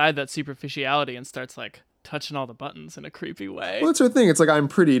 gets inside that superficiality and starts, like, touching all the buttons in a creepy way. Well, that's her thing. It's like, I'm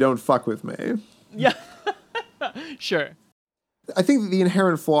pretty, don't fuck with me. Yeah. Sure. I think that the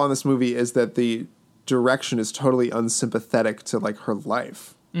inherent flaw in this movie is that the direction is totally unsympathetic to, like, her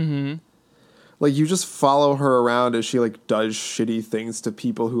life. Mm-hmm. Like, you just follow her around as she, like, does shitty things to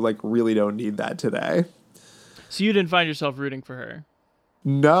people who, like, really don't need that today. So you didn't find yourself rooting for her?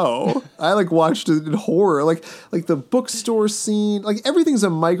 No. I, like, watched it in horror. Like the bookstore scene. Like, everything's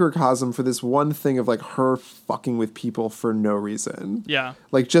a microcosm for this one thing of, like, her fucking with people for no reason. Yeah.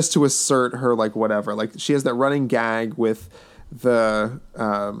 Like, just to assert her, like, whatever. Like, she has that running gag with the...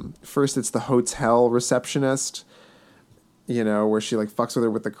 first, it's the hotel receptionist... You know, where she like fucks with her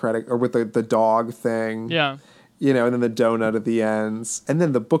with the credit or with the dog thing. Yeah. You know, and then the donut at the ends. And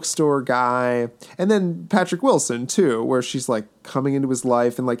then the bookstore guy. And then Patrick Wilson, too, where she's like coming into his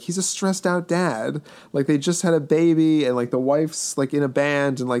life and like he's a stressed out dad. Like they just had a baby and like the wife's like in a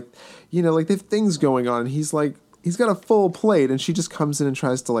band and like, you know, like they have things going on. And he's like, he's got a full plate and she just comes in and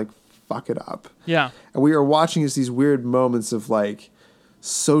tries to like fuck it up. Yeah. And we are watching these weird moments of like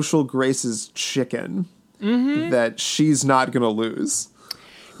social grace's chicken. Mm-hmm. That she's not going to lose.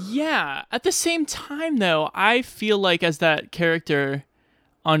 Yeah. At the same time, though, I feel like as that character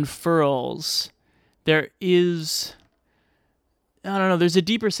unfurls, there is... I don't know, there's a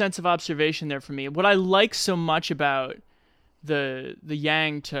deeper sense of observation there for me. What I like so much about the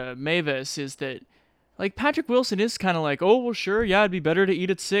Yang to Mavis is that, like, Patrick Wilson is kind of like, oh, well, sure, yeah, it'd be better to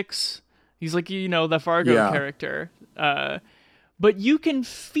eat at 6. He's like, you know, the Fargo character. But you can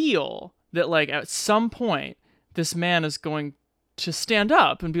feel... that, like, at some point, this man is going to stand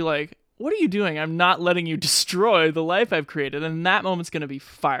up and be like, what are you doing? I'm not letting you destroy the life I've created. And that moment's going to be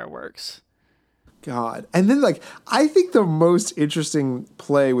fireworks. God. And then, like, I think the most interesting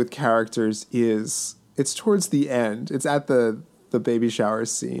play with characters is, it's towards the end. It's at the baby shower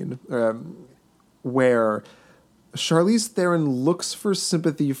scene where Charlize Theron looks for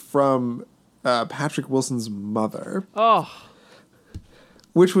sympathy from Patrick Wilson's mother. Oh,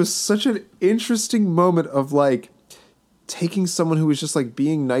 which was such an interesting moment of, like, taking someone who was just, like,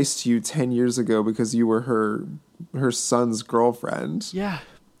 being nice to you 10 years ago because you were her son's girlfriend. Yeah.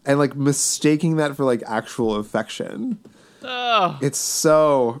 And, like, mistaking that for, like, actual affection. Oh. It's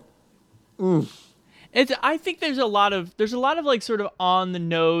so... I think there's a lot of, like, sort of on the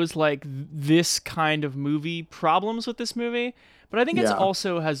nose, like, this kind of movie problems with this movie. But I think it's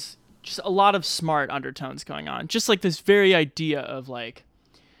also has just a lot of smart undertones going on. Just, like, this very idea of, like...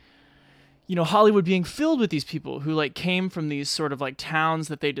 you know, Hollywood being filled with these people who, like, came from these sort of, like, towns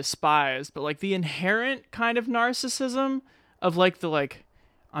that they despised, but, like, the inherent kind of narcissism of, like, the, like,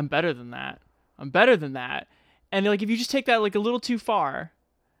 I'm better than that. And, like, if you just take that, like, a little too far,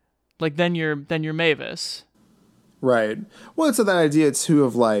 like, then you're Mavis. Right. Well, it's that idea, too,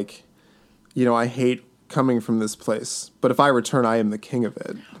 of, like, you know, I hate coming from this place, but if I return, I am the king of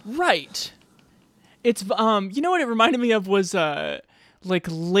it. Right. It's you know what it reminded me of was like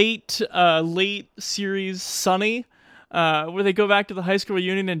late series Sunny, where they go back to the high school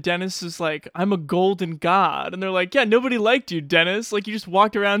reunion and Dennis is like, I'm a golden god, and they're like, yeah, nobody liked you, Dennis. Like, you just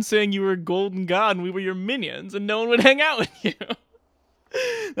walked around saying you were a golden god and we were your minions and no one would hang out with you.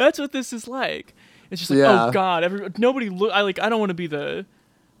 That's what this is like. It's just like, oh god, nobody look. I don't want to be the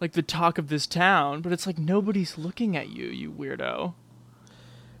talk of this town, but it's like nobody's looking at you, you weirdo.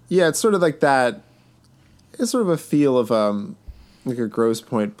 Yeah, it's sort of like that. It's sort of a feel of like a Grosse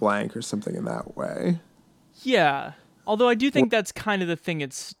Pointe Blank or something in that way. Yeah, although I do think that's kind of the thing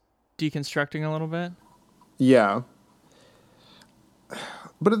it's deconstructing a little bit. Yeah,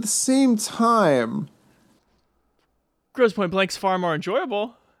 but at the same time, Grosse Pointe Blank's far more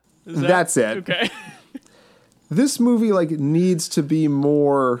enjoyable. That's it. Okay. This movie like needs to be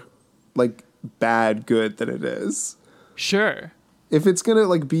more like bad good than it is. Sure. If it's gonna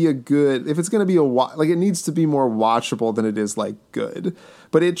like be a good, if it's gonna be like it needs to be more watchable than it is like good.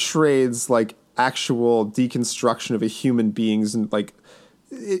 But it trades like actual deconstruction of a human being's and like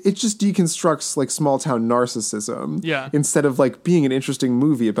it just deconstructs like small town narcissism. Yeah. Instead of like being an interesting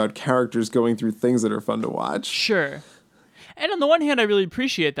movie about characters going through things that are fun to watch. Sure. And on the one hand, I really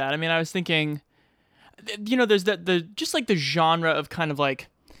appreciate that. I mean, I was thinking, you know, there's the just like the genre of kind of like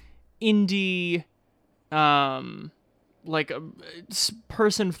indie, like a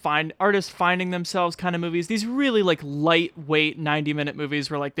artists finding themselves kind of movies. These really like lightweight 90-minute movies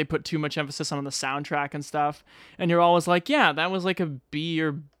where like they put too much emphasis on the soundtrack and stuff. And you're always like, yeah, that was like a B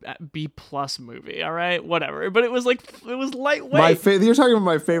or B plus movie. All right, whatever. But it was lightweight. You're talking about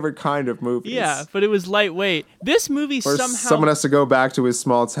my favorite kind of movies. Yeah, but it was lightweight. This movie or somehow someone has to go back to his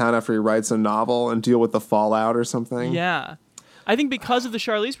small town after he writes a novel and deal with the fallout or something. Yeah. I think because of the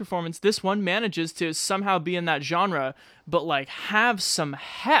Charlize performance, this one manages to somehow be in that genre, but like have some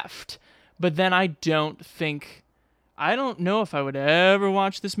heft. But then I don't know if I would ever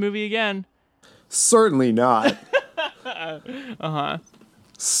watch this movie again. Certainly not. Uh-huh.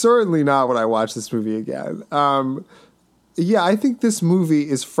 Certainly not when I watch this movie again. Yeah, I think this movie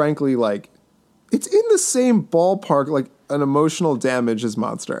is frankly like, it's in the same ballpark, like an emotional damage as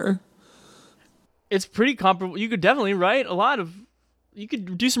Monster. It's pretty comparable. You could definitely write you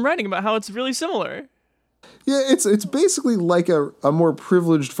could do some writing about how it's really similar. Yeah, it's basically like a more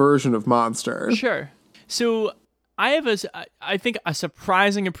privileged version of Monster. Sure. So I have I think a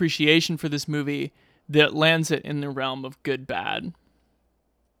surprising appreciation for this movie that lands it in the realm of good bad.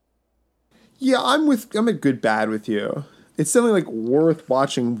 Yeah, I'm at good bad with you. It's definitely like worth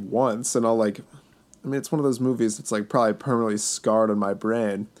watching once, and it's one of those movies that's like probably permanently scarred on my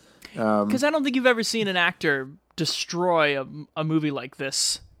brain. Because I don't think you've ever seen an actor destroy a movie like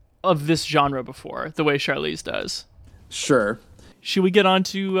this, of this genre before, the way Charlize does. Sure. Should we get on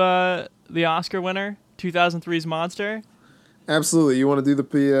to the Oscar winner, 2003's Monster? Absolutely. You want to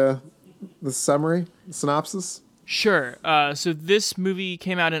do the summary, the synopsis? Sure. So this movie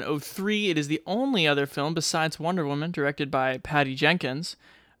came out in 2003. It is the only other film besides Wonder Woman directed by Patty Jenkins.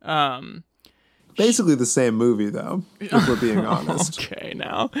 Basically the same movie, though, if we're being honest. Okay,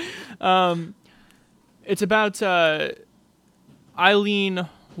 now. It's about Eileen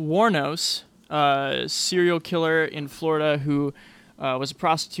Wuornos, a serial killer in Florida who was a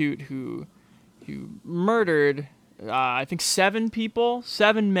prostitute who murdered, I think, 7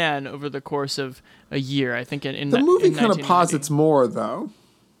 men over the course of a year, I think, in the movie in kind of posits more, though.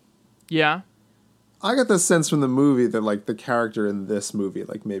 Yeah? I got the sense from the movie that, like, the character in this movie,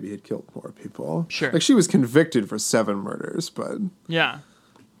 like, maybe had killed more people. Sure. Like, she was convicted for 7 murders, but... Yeah.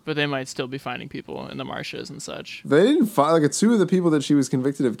 But they might still be finding people in the marshes and such. They didn't find, like, 2 of the people that she was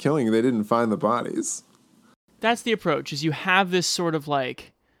convicted of killing, they didn't find the bodies. That's the approach, is you have this sort of,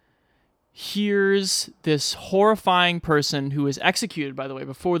 like, here's this horrifying person who was executed, by the way,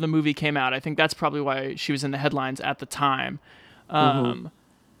 before the movie came out. I think that's probably why she was in the headlines at the time.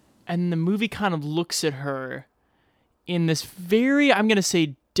 And the movie kind of looks at her in this very, I'm going to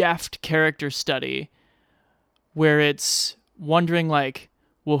say, deft character study where it's wondering, like,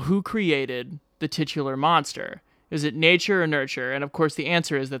 well, who created the titular monster? Is it nature or nurture? And, of course, the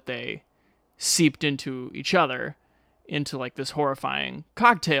answer is that they seeped into each other, into, like, this horrifying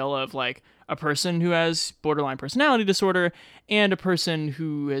cocktail of, like, a person who has borderline personality disorder and a person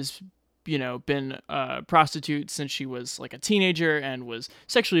who has been a prostitute since she was like a teenager and was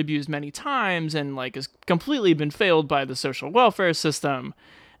sexually abused many times and like has completely been failed by the social welfare system,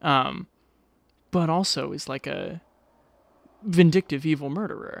 but also is like a vindictive evil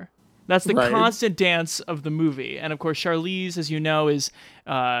murderer. That's the constant dance of the movie. And of course, Charlize, as you know, is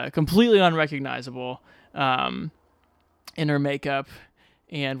completely unrecognizable. in her makeup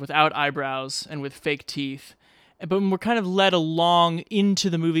and without eyebrows and with fake teeth. But we're kind of led along into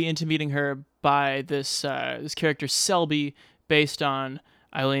the movie, into meeting her by this character Selby, based on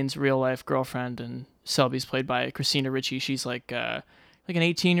Eileen's real life girlfriend, and Selby's played by Christina Ricci. She's like an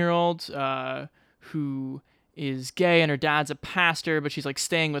 18-year-old who is gay, and her dad's a pastor, but she's like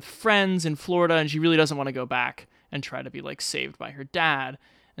staying with friends in Florida, and she really doesn't want to go back and try to be like saved by her dad.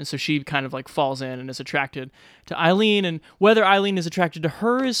 And so she kind of like falls in and is attracted to Eileen, and whether Eileen is attracted to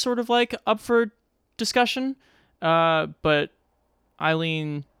her is sort of like up for discussion. But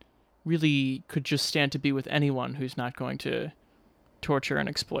Eileen really could just stand to be with anyone who's not going to torture and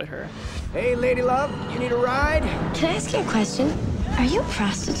exploit her. Hey, lady love, you need a ride? Can I ask you a question? Are you a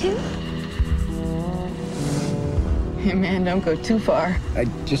prostitute? Hey, man, don't go too far. I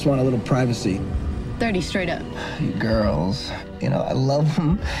just want a little privacy. 30 straight up. You girls, you know, I love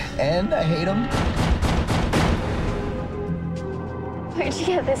them and I hate them. Where'd you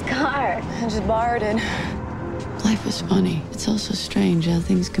get this car? I just borrowed it. Life is funny. It's also strange how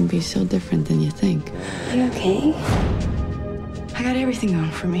things can be so different than you think. You okay? I got everything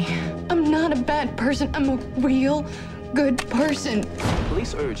going for me. I'm not a bad person. I'm a real good person.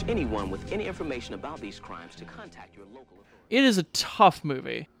 Police urge anyone with any information about these crimes to contact your local authorities. It is a tough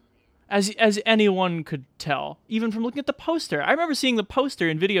movie, as anyone could tell, even from looking at the poster. I remember seeing the poster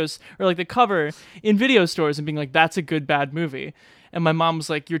in videos, or like the cover in video stores, and being like, "That's a good bad movie." And my mom was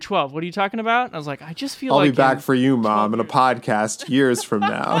like, "You're 12. What are you talking about?" And I was like, "I just feel I'll like be back for you, Mom, in a podcast years from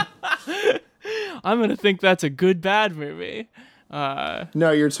now." I'm gonna think that's a good bad movie.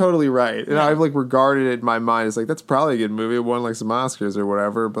 No, you're totally right. And I've like regarded it in my mind as like, that's probably a good movie. It won like some Oscars or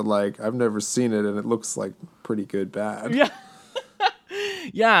whatever, but like I've never seen it and it looks like pretty good bad. Yeah.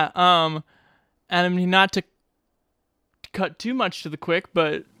 Yeah. And I mean, not to cut too much to the quick,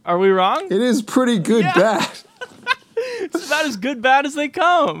 but are we wrong? It is pretty good bad. It's about as good bad as they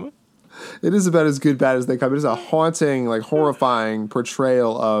come. It is about as good bad as they come. It is a haunting, like horrifying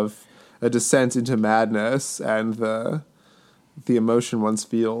portrayal of a descent into madness and the emotion one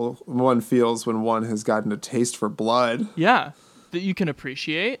feels when one has gotten a taste for blood. Yeah, that you can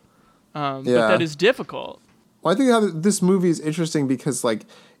appreciate, but that is difficult. Well, I think how this movie is interesting because, like,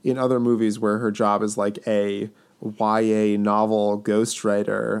 in other movies where her job is like a YA novel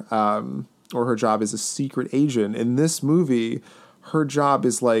ghostwriter, or her job is a secret agent, in this movie, her job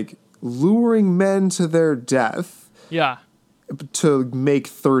is like luring men to their death. Yeah. To make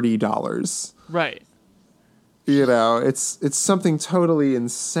 $30. Right. You know, it's something totally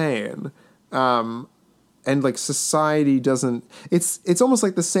insane. And like society doesn't, it's almost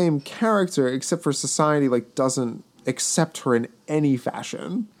like the same character, except for society like doesn't accept her in any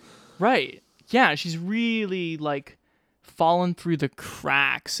fashion. Right. Yeah, she's really like fallen through the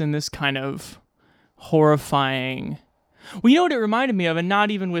cracks in this kind of horrifying. Well, you know what it reminded me of, and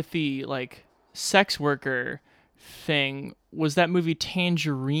not even with the like sex worker thing, was that movie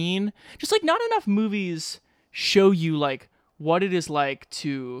Tangerine. Just like not enough movies show you like what it is like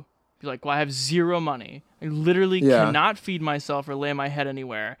to be like, well, I have zero money. I literally cannot feed myself or lay my head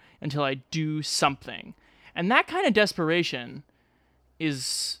anywhere until I do something. And that kind of desperation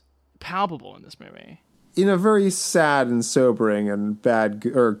is palpable in this movie. In a very sad and sobering and bad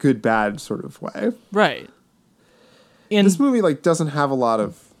or good bad sort of way. Right. And this movie like doesn't have a lot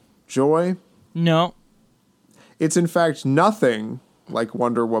of joy. No. It's in fact nothing like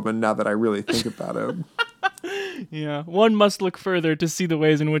Wonder Woman now that I really think about it. Yeah, one must look further to see the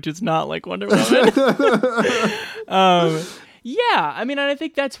ways in which it's not like Wonder Woman. Yeah, I mean, and I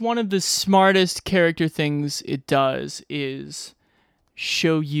think that's one of the smartest character things it does is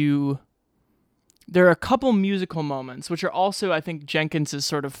show you. There are a couple musical moments, which are also, I think, Jenkins'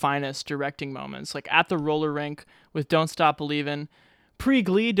 sort of finest directing moments, like at the roller rink with "Don't Stop Believin',"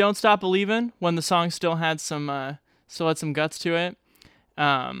 pre-Glee, "Don't Stop Believin'," when the song still had some guts to it.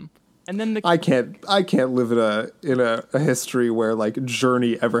 And then I can't live in a history where like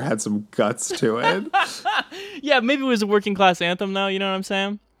Journey ever had some guts to it. Yeah, maybe it was a working class anthem though, you know what I'm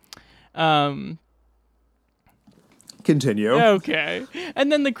saying? Continue. Okay.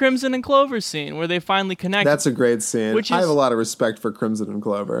 And then the Crimson and Clover scene where they finally connect. That's a great scene. I have a lot of respect for Crimson and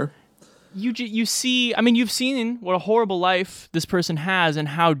Clover. You see, I mean, you've seen what a horrible life this person has and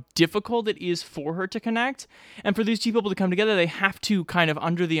how difficult it is for her to connect. And for these two people to come together, they have to kind of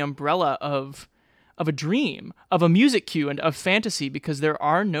under the umbrella of a dream, of a music cue, and of fantasy, because there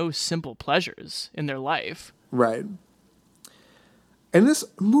are no simple pleasures in their life. Right. And this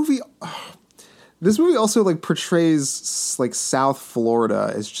movie also like portrays like South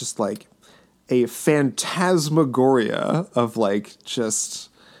Florida as just like a phantasmagoria of like just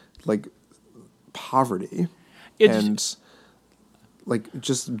like poverty It's- and like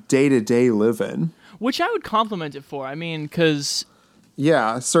just day-to-day living. Which I would compliment it for. I mean, because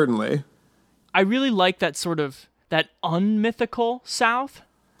Yeah, certainly. I really like that sort of, that unmythical South.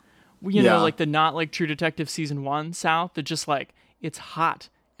 You Yeah. know, like the not like True Detective season 1 South, that just like, it's hot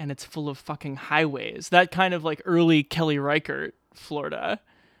and it's full of fucking highways. That kind of like early Kelly Reichardt Florida.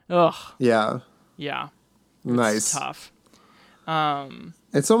 Ugh. Yeah. Yeah. Nice. It's tough.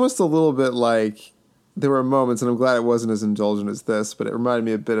 It's almost a little bit like there were moments, and I'm glad it wasn't as indulgent as this, but it reminded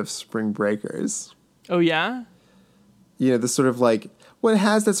me a bit of Spring Breakers. Oh, yeah? You know, this sort of like, well, it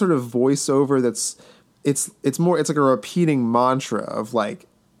has that sort of voiceover that's, it's like a repeating mantra of like,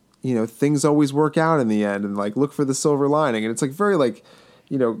 you know, things always work out in the end and like look for the silver lining. And it's like very like,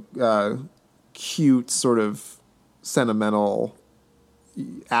 you know, cute sort of sentimental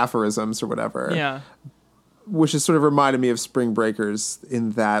aphorisms or whatever. Yeah. Which has sort of reminded me of Spring Breakers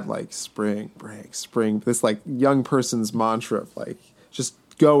in that like spring, this like young person's mantra of like, just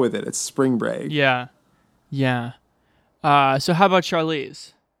go with it. It's spring break. Yeah. Yeah. So how about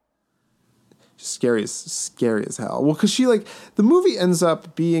Charlize? Scary as hell. Well, because she like the movie ends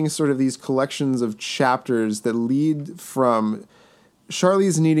up being sort of these collections of chapters that lead from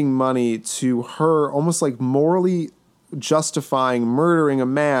Charlize needing money to her almost like morally justifying murdering a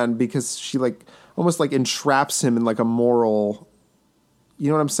man because she like almost like entraps him in like a moral, you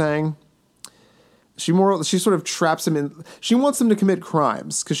know what I'm saying? She sort of traps him in. She wants him to commit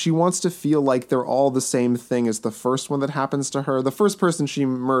crimes because she wants to feel like they're all the same thing as the first one that happens to her. The first person she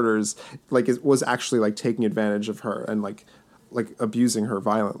murders, like, was actually like taking advantage of her and like abusing her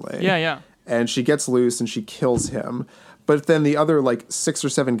violently. Yeah, yeah. And she gets loose and she kills him. But then the other like 6 or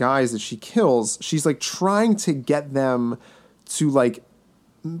 7 guys that she kills, she's like trying to get them to like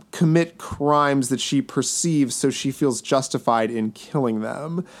commit crimes that she perceives so she feels justified in killing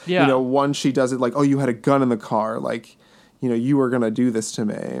them. Yeah. You know, one, she does it like, oh, you had a gun in the car. Like, you know, you were going to do this to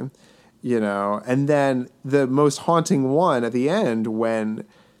me, you know? And then the most haunting one at the end when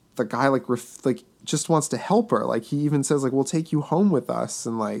the guy like just wants to help her. Like he even says like, we'll take you home with us.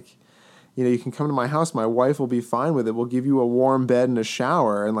 And like, you know, you can come to my house. My wife will be fine with it. We'll give you a warm bed and a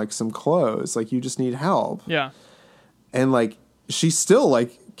shower and like some clothes. Like you just need help. Yeah. And like, she still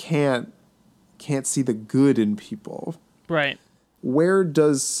like can't see the good in people. Right. Where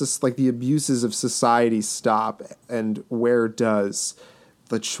does like the abuses of society stop, and where does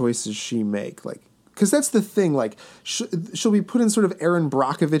the choices she make? Like, because that's the thing. Like, she'll be put in sort of Aaron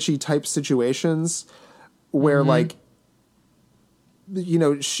Brockovich-y type situations where like, you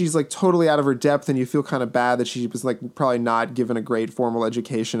know, she's like totally out of her depth, and you feel kind of bad that she was like probably not given a great formal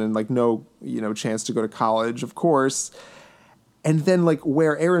education and like no, you know, chance to go to college, of course. And then like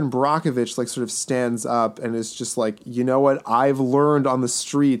where Aaron Brockovich like sort of stands up and is just like, you know what, I've learned on the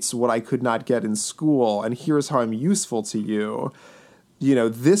streets what I could not get in school, and here's how I'm useful to you. You know,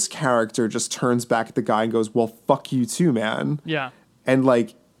 this character just turns back at the guy and goes, well, fuck you too, man. Yeah. And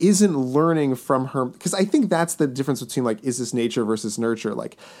like isn't learning from her, because I think that's the difference between like, is this nature versus nurture?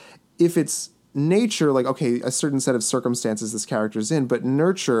 Like if it's nature, like, okay, a certain set of circumstances this character's in, but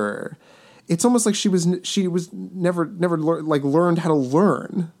nurture, it's almost like she was never learned how to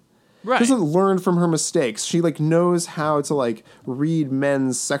learn. Right. She doesn't learn from her mistakes. She like knows how to like read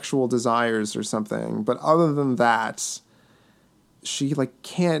men's sexual desires or something. But other than that, she like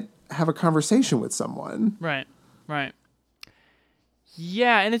can't have a conversation with someone. Right. Right.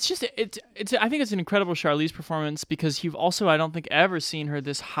 Yeah, and it's just it's I think it's an incredible Charlize performance because you've also, I don't think, ever seen her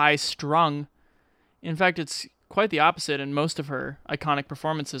this high strung. In fact, it's quite the opposite, and most of her iconic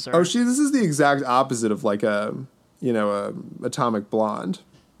performances are. Oh, this is the exact opposite of like a Atomic Blonde.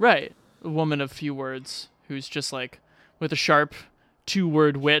 Right. A woman of few words who's just like with a sharp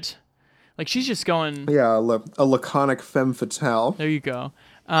 2-word wit. Like she's just going. Yeah, a laconic femme fatale. There you go.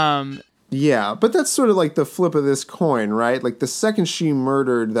 Yeah, but that's sort of like the flip of this coin, right? Like the second she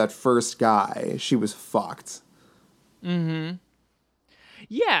murdered that first guy, she was fucked. Mm-hmm.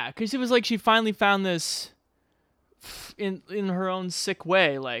 Yeah, because it was like she finally found this in her own sick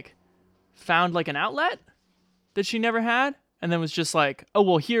way, like found like an outlet that she never had, and then was just like, oh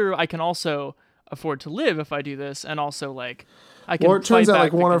well, here I can also afford to live if I do this, and also like I can. Well, it turns out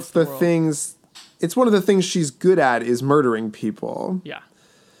like one of the world. things, it's one of the things she's good at is murdering people. Yeah.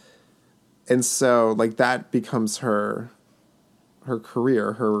 And so like that becomes her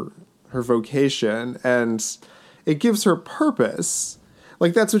career, her vocation, and it gives her purpose.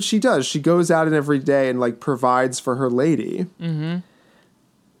 Like that's what she does. She goes out in every day and like provides for her lady. Mm-hmm.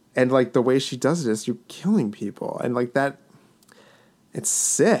 And like the way she does it is you're killing people, and like that, it's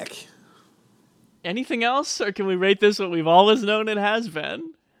sick. Anything else, or can we rate this what we've always known it has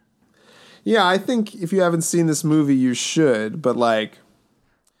been? Yeah, I think if you haven't seen this movie, you should. But like,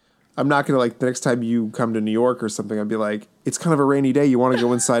 I'm not gonna like the next time you come to New York or something. I'd be like, it's kind of a rainy day. You want to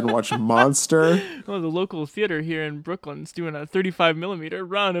go inside and watch Monster? Well, the local theater here in Brooklyn's doing a 35mm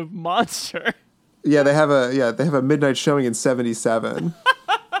run of Monster. Yeah, they have a midnight showing in 77.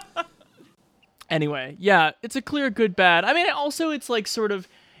 Anyway, yeah, it's a clear good bad. I mean, also it's like sort of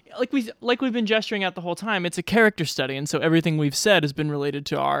like we've been gesturing at the whole time. It's a character study, and so everything we've said has been related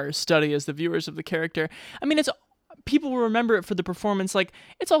to our study as the viewers of the character. I mean, it's people will remember it for the performance. Like,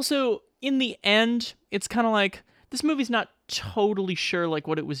 it's also in the end, it's kind of like this movie's not totally sure like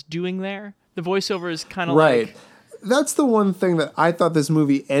what it was doing there. The voiceover is kind of right. like, that's the one thing that I thought this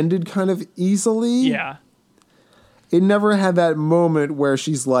movie ended kind of easily. Yeah. It never had that moment where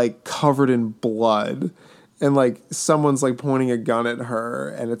she's like covered in blood and like someone's like pointing a gun at her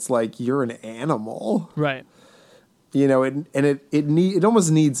and it's like, you're an animal. Right. You know, it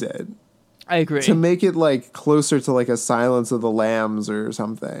almost needs it. I agree. To make it like closer to like a Silence of the Lambs or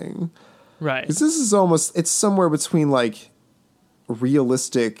something. Right. Because this is almost, it's somewhere between like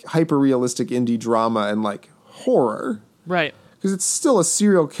realistic, hyper-realistic indie drama and like horror. Right. Because it's still a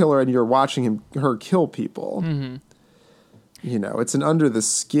serial killer and you're watching her kill people. Mm-hmm. You know, it's an under the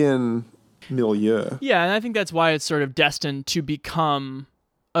skin milieu. Yeah, and I think that's why it's sort of destined to become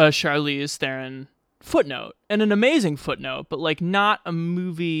a Charlize Theron footnote, and an amazing footnote, but like not a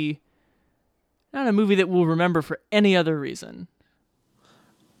movie that we'll remember for any other reason.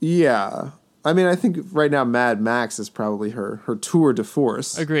 Yeah. I mean, I think right now Mad Max is probably her tour de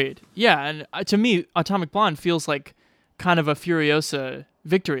force. Agreed. Yeah, and to me, Atomic Blonde feels like kind of a Furiosa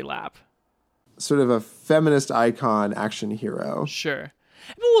victory lap. Sort of a feminist icon action hero. Sure.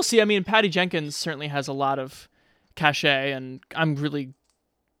 But we'll see. I mean, Patty Jenkins certainly has a lot of cachet, and I'm really...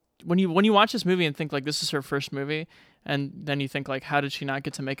 When you watch this movie and think, like, this is her first movie, and then you think, like, how did she not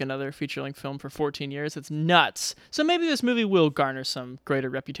get to make another feature-length film for 14 years? It's nuts. So maybe this movie will garner some greater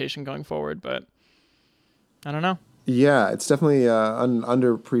reputation going forward, but I don't know. Yeah, it's definitely an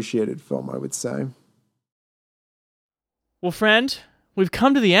underappreciated film, I would say. Well, friend, we've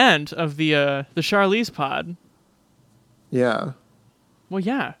come to the end of the Charlize pod. Yeah. Well,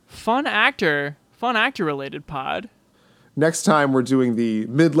 yeah. Fun actor-related pod. Next time, we're doing the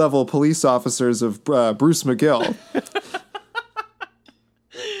mid-level police officers of Bruce McGill.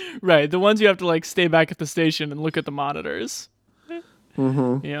 Right, the ones you have to, like, stay back at the station and look at the monitors.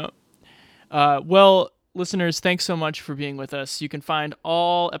 Mm-hmm. Yeah. Well, listeners, thanks so much for being with us. You can find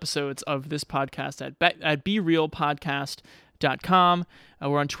all episodes of this podcast at BeRealPodcast.com.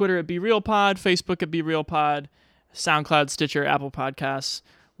 We're on Twitter at BeRealPod, Facebook at BeRealPod, SoundCloud, Stitcher, Apple Podcasts,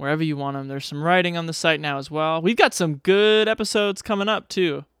 wherever you want them. There's some writing on the site now as well. We've got some good episodes coming up,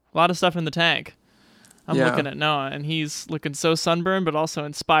 too. A lot of stuff in the tank. I'm looking at Noah, and he's looking so sunburned, but also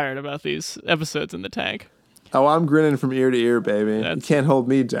inspired about these episodes in the tank. Oh, I'm grinning from ear to ear, baby. You can't hold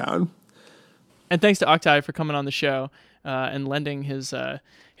me down. And thanks to Oktay for coming on the show and lending his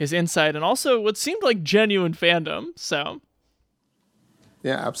insight and also what seemed like genuine fandom. So,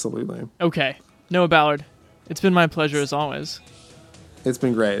 yeah, absolutely. Okay, Noah Ballard, it's been my pleasure as always. It's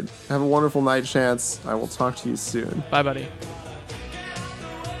been great. Have a wonderful night, Chance. I will talk to you soon. Bye, buddy.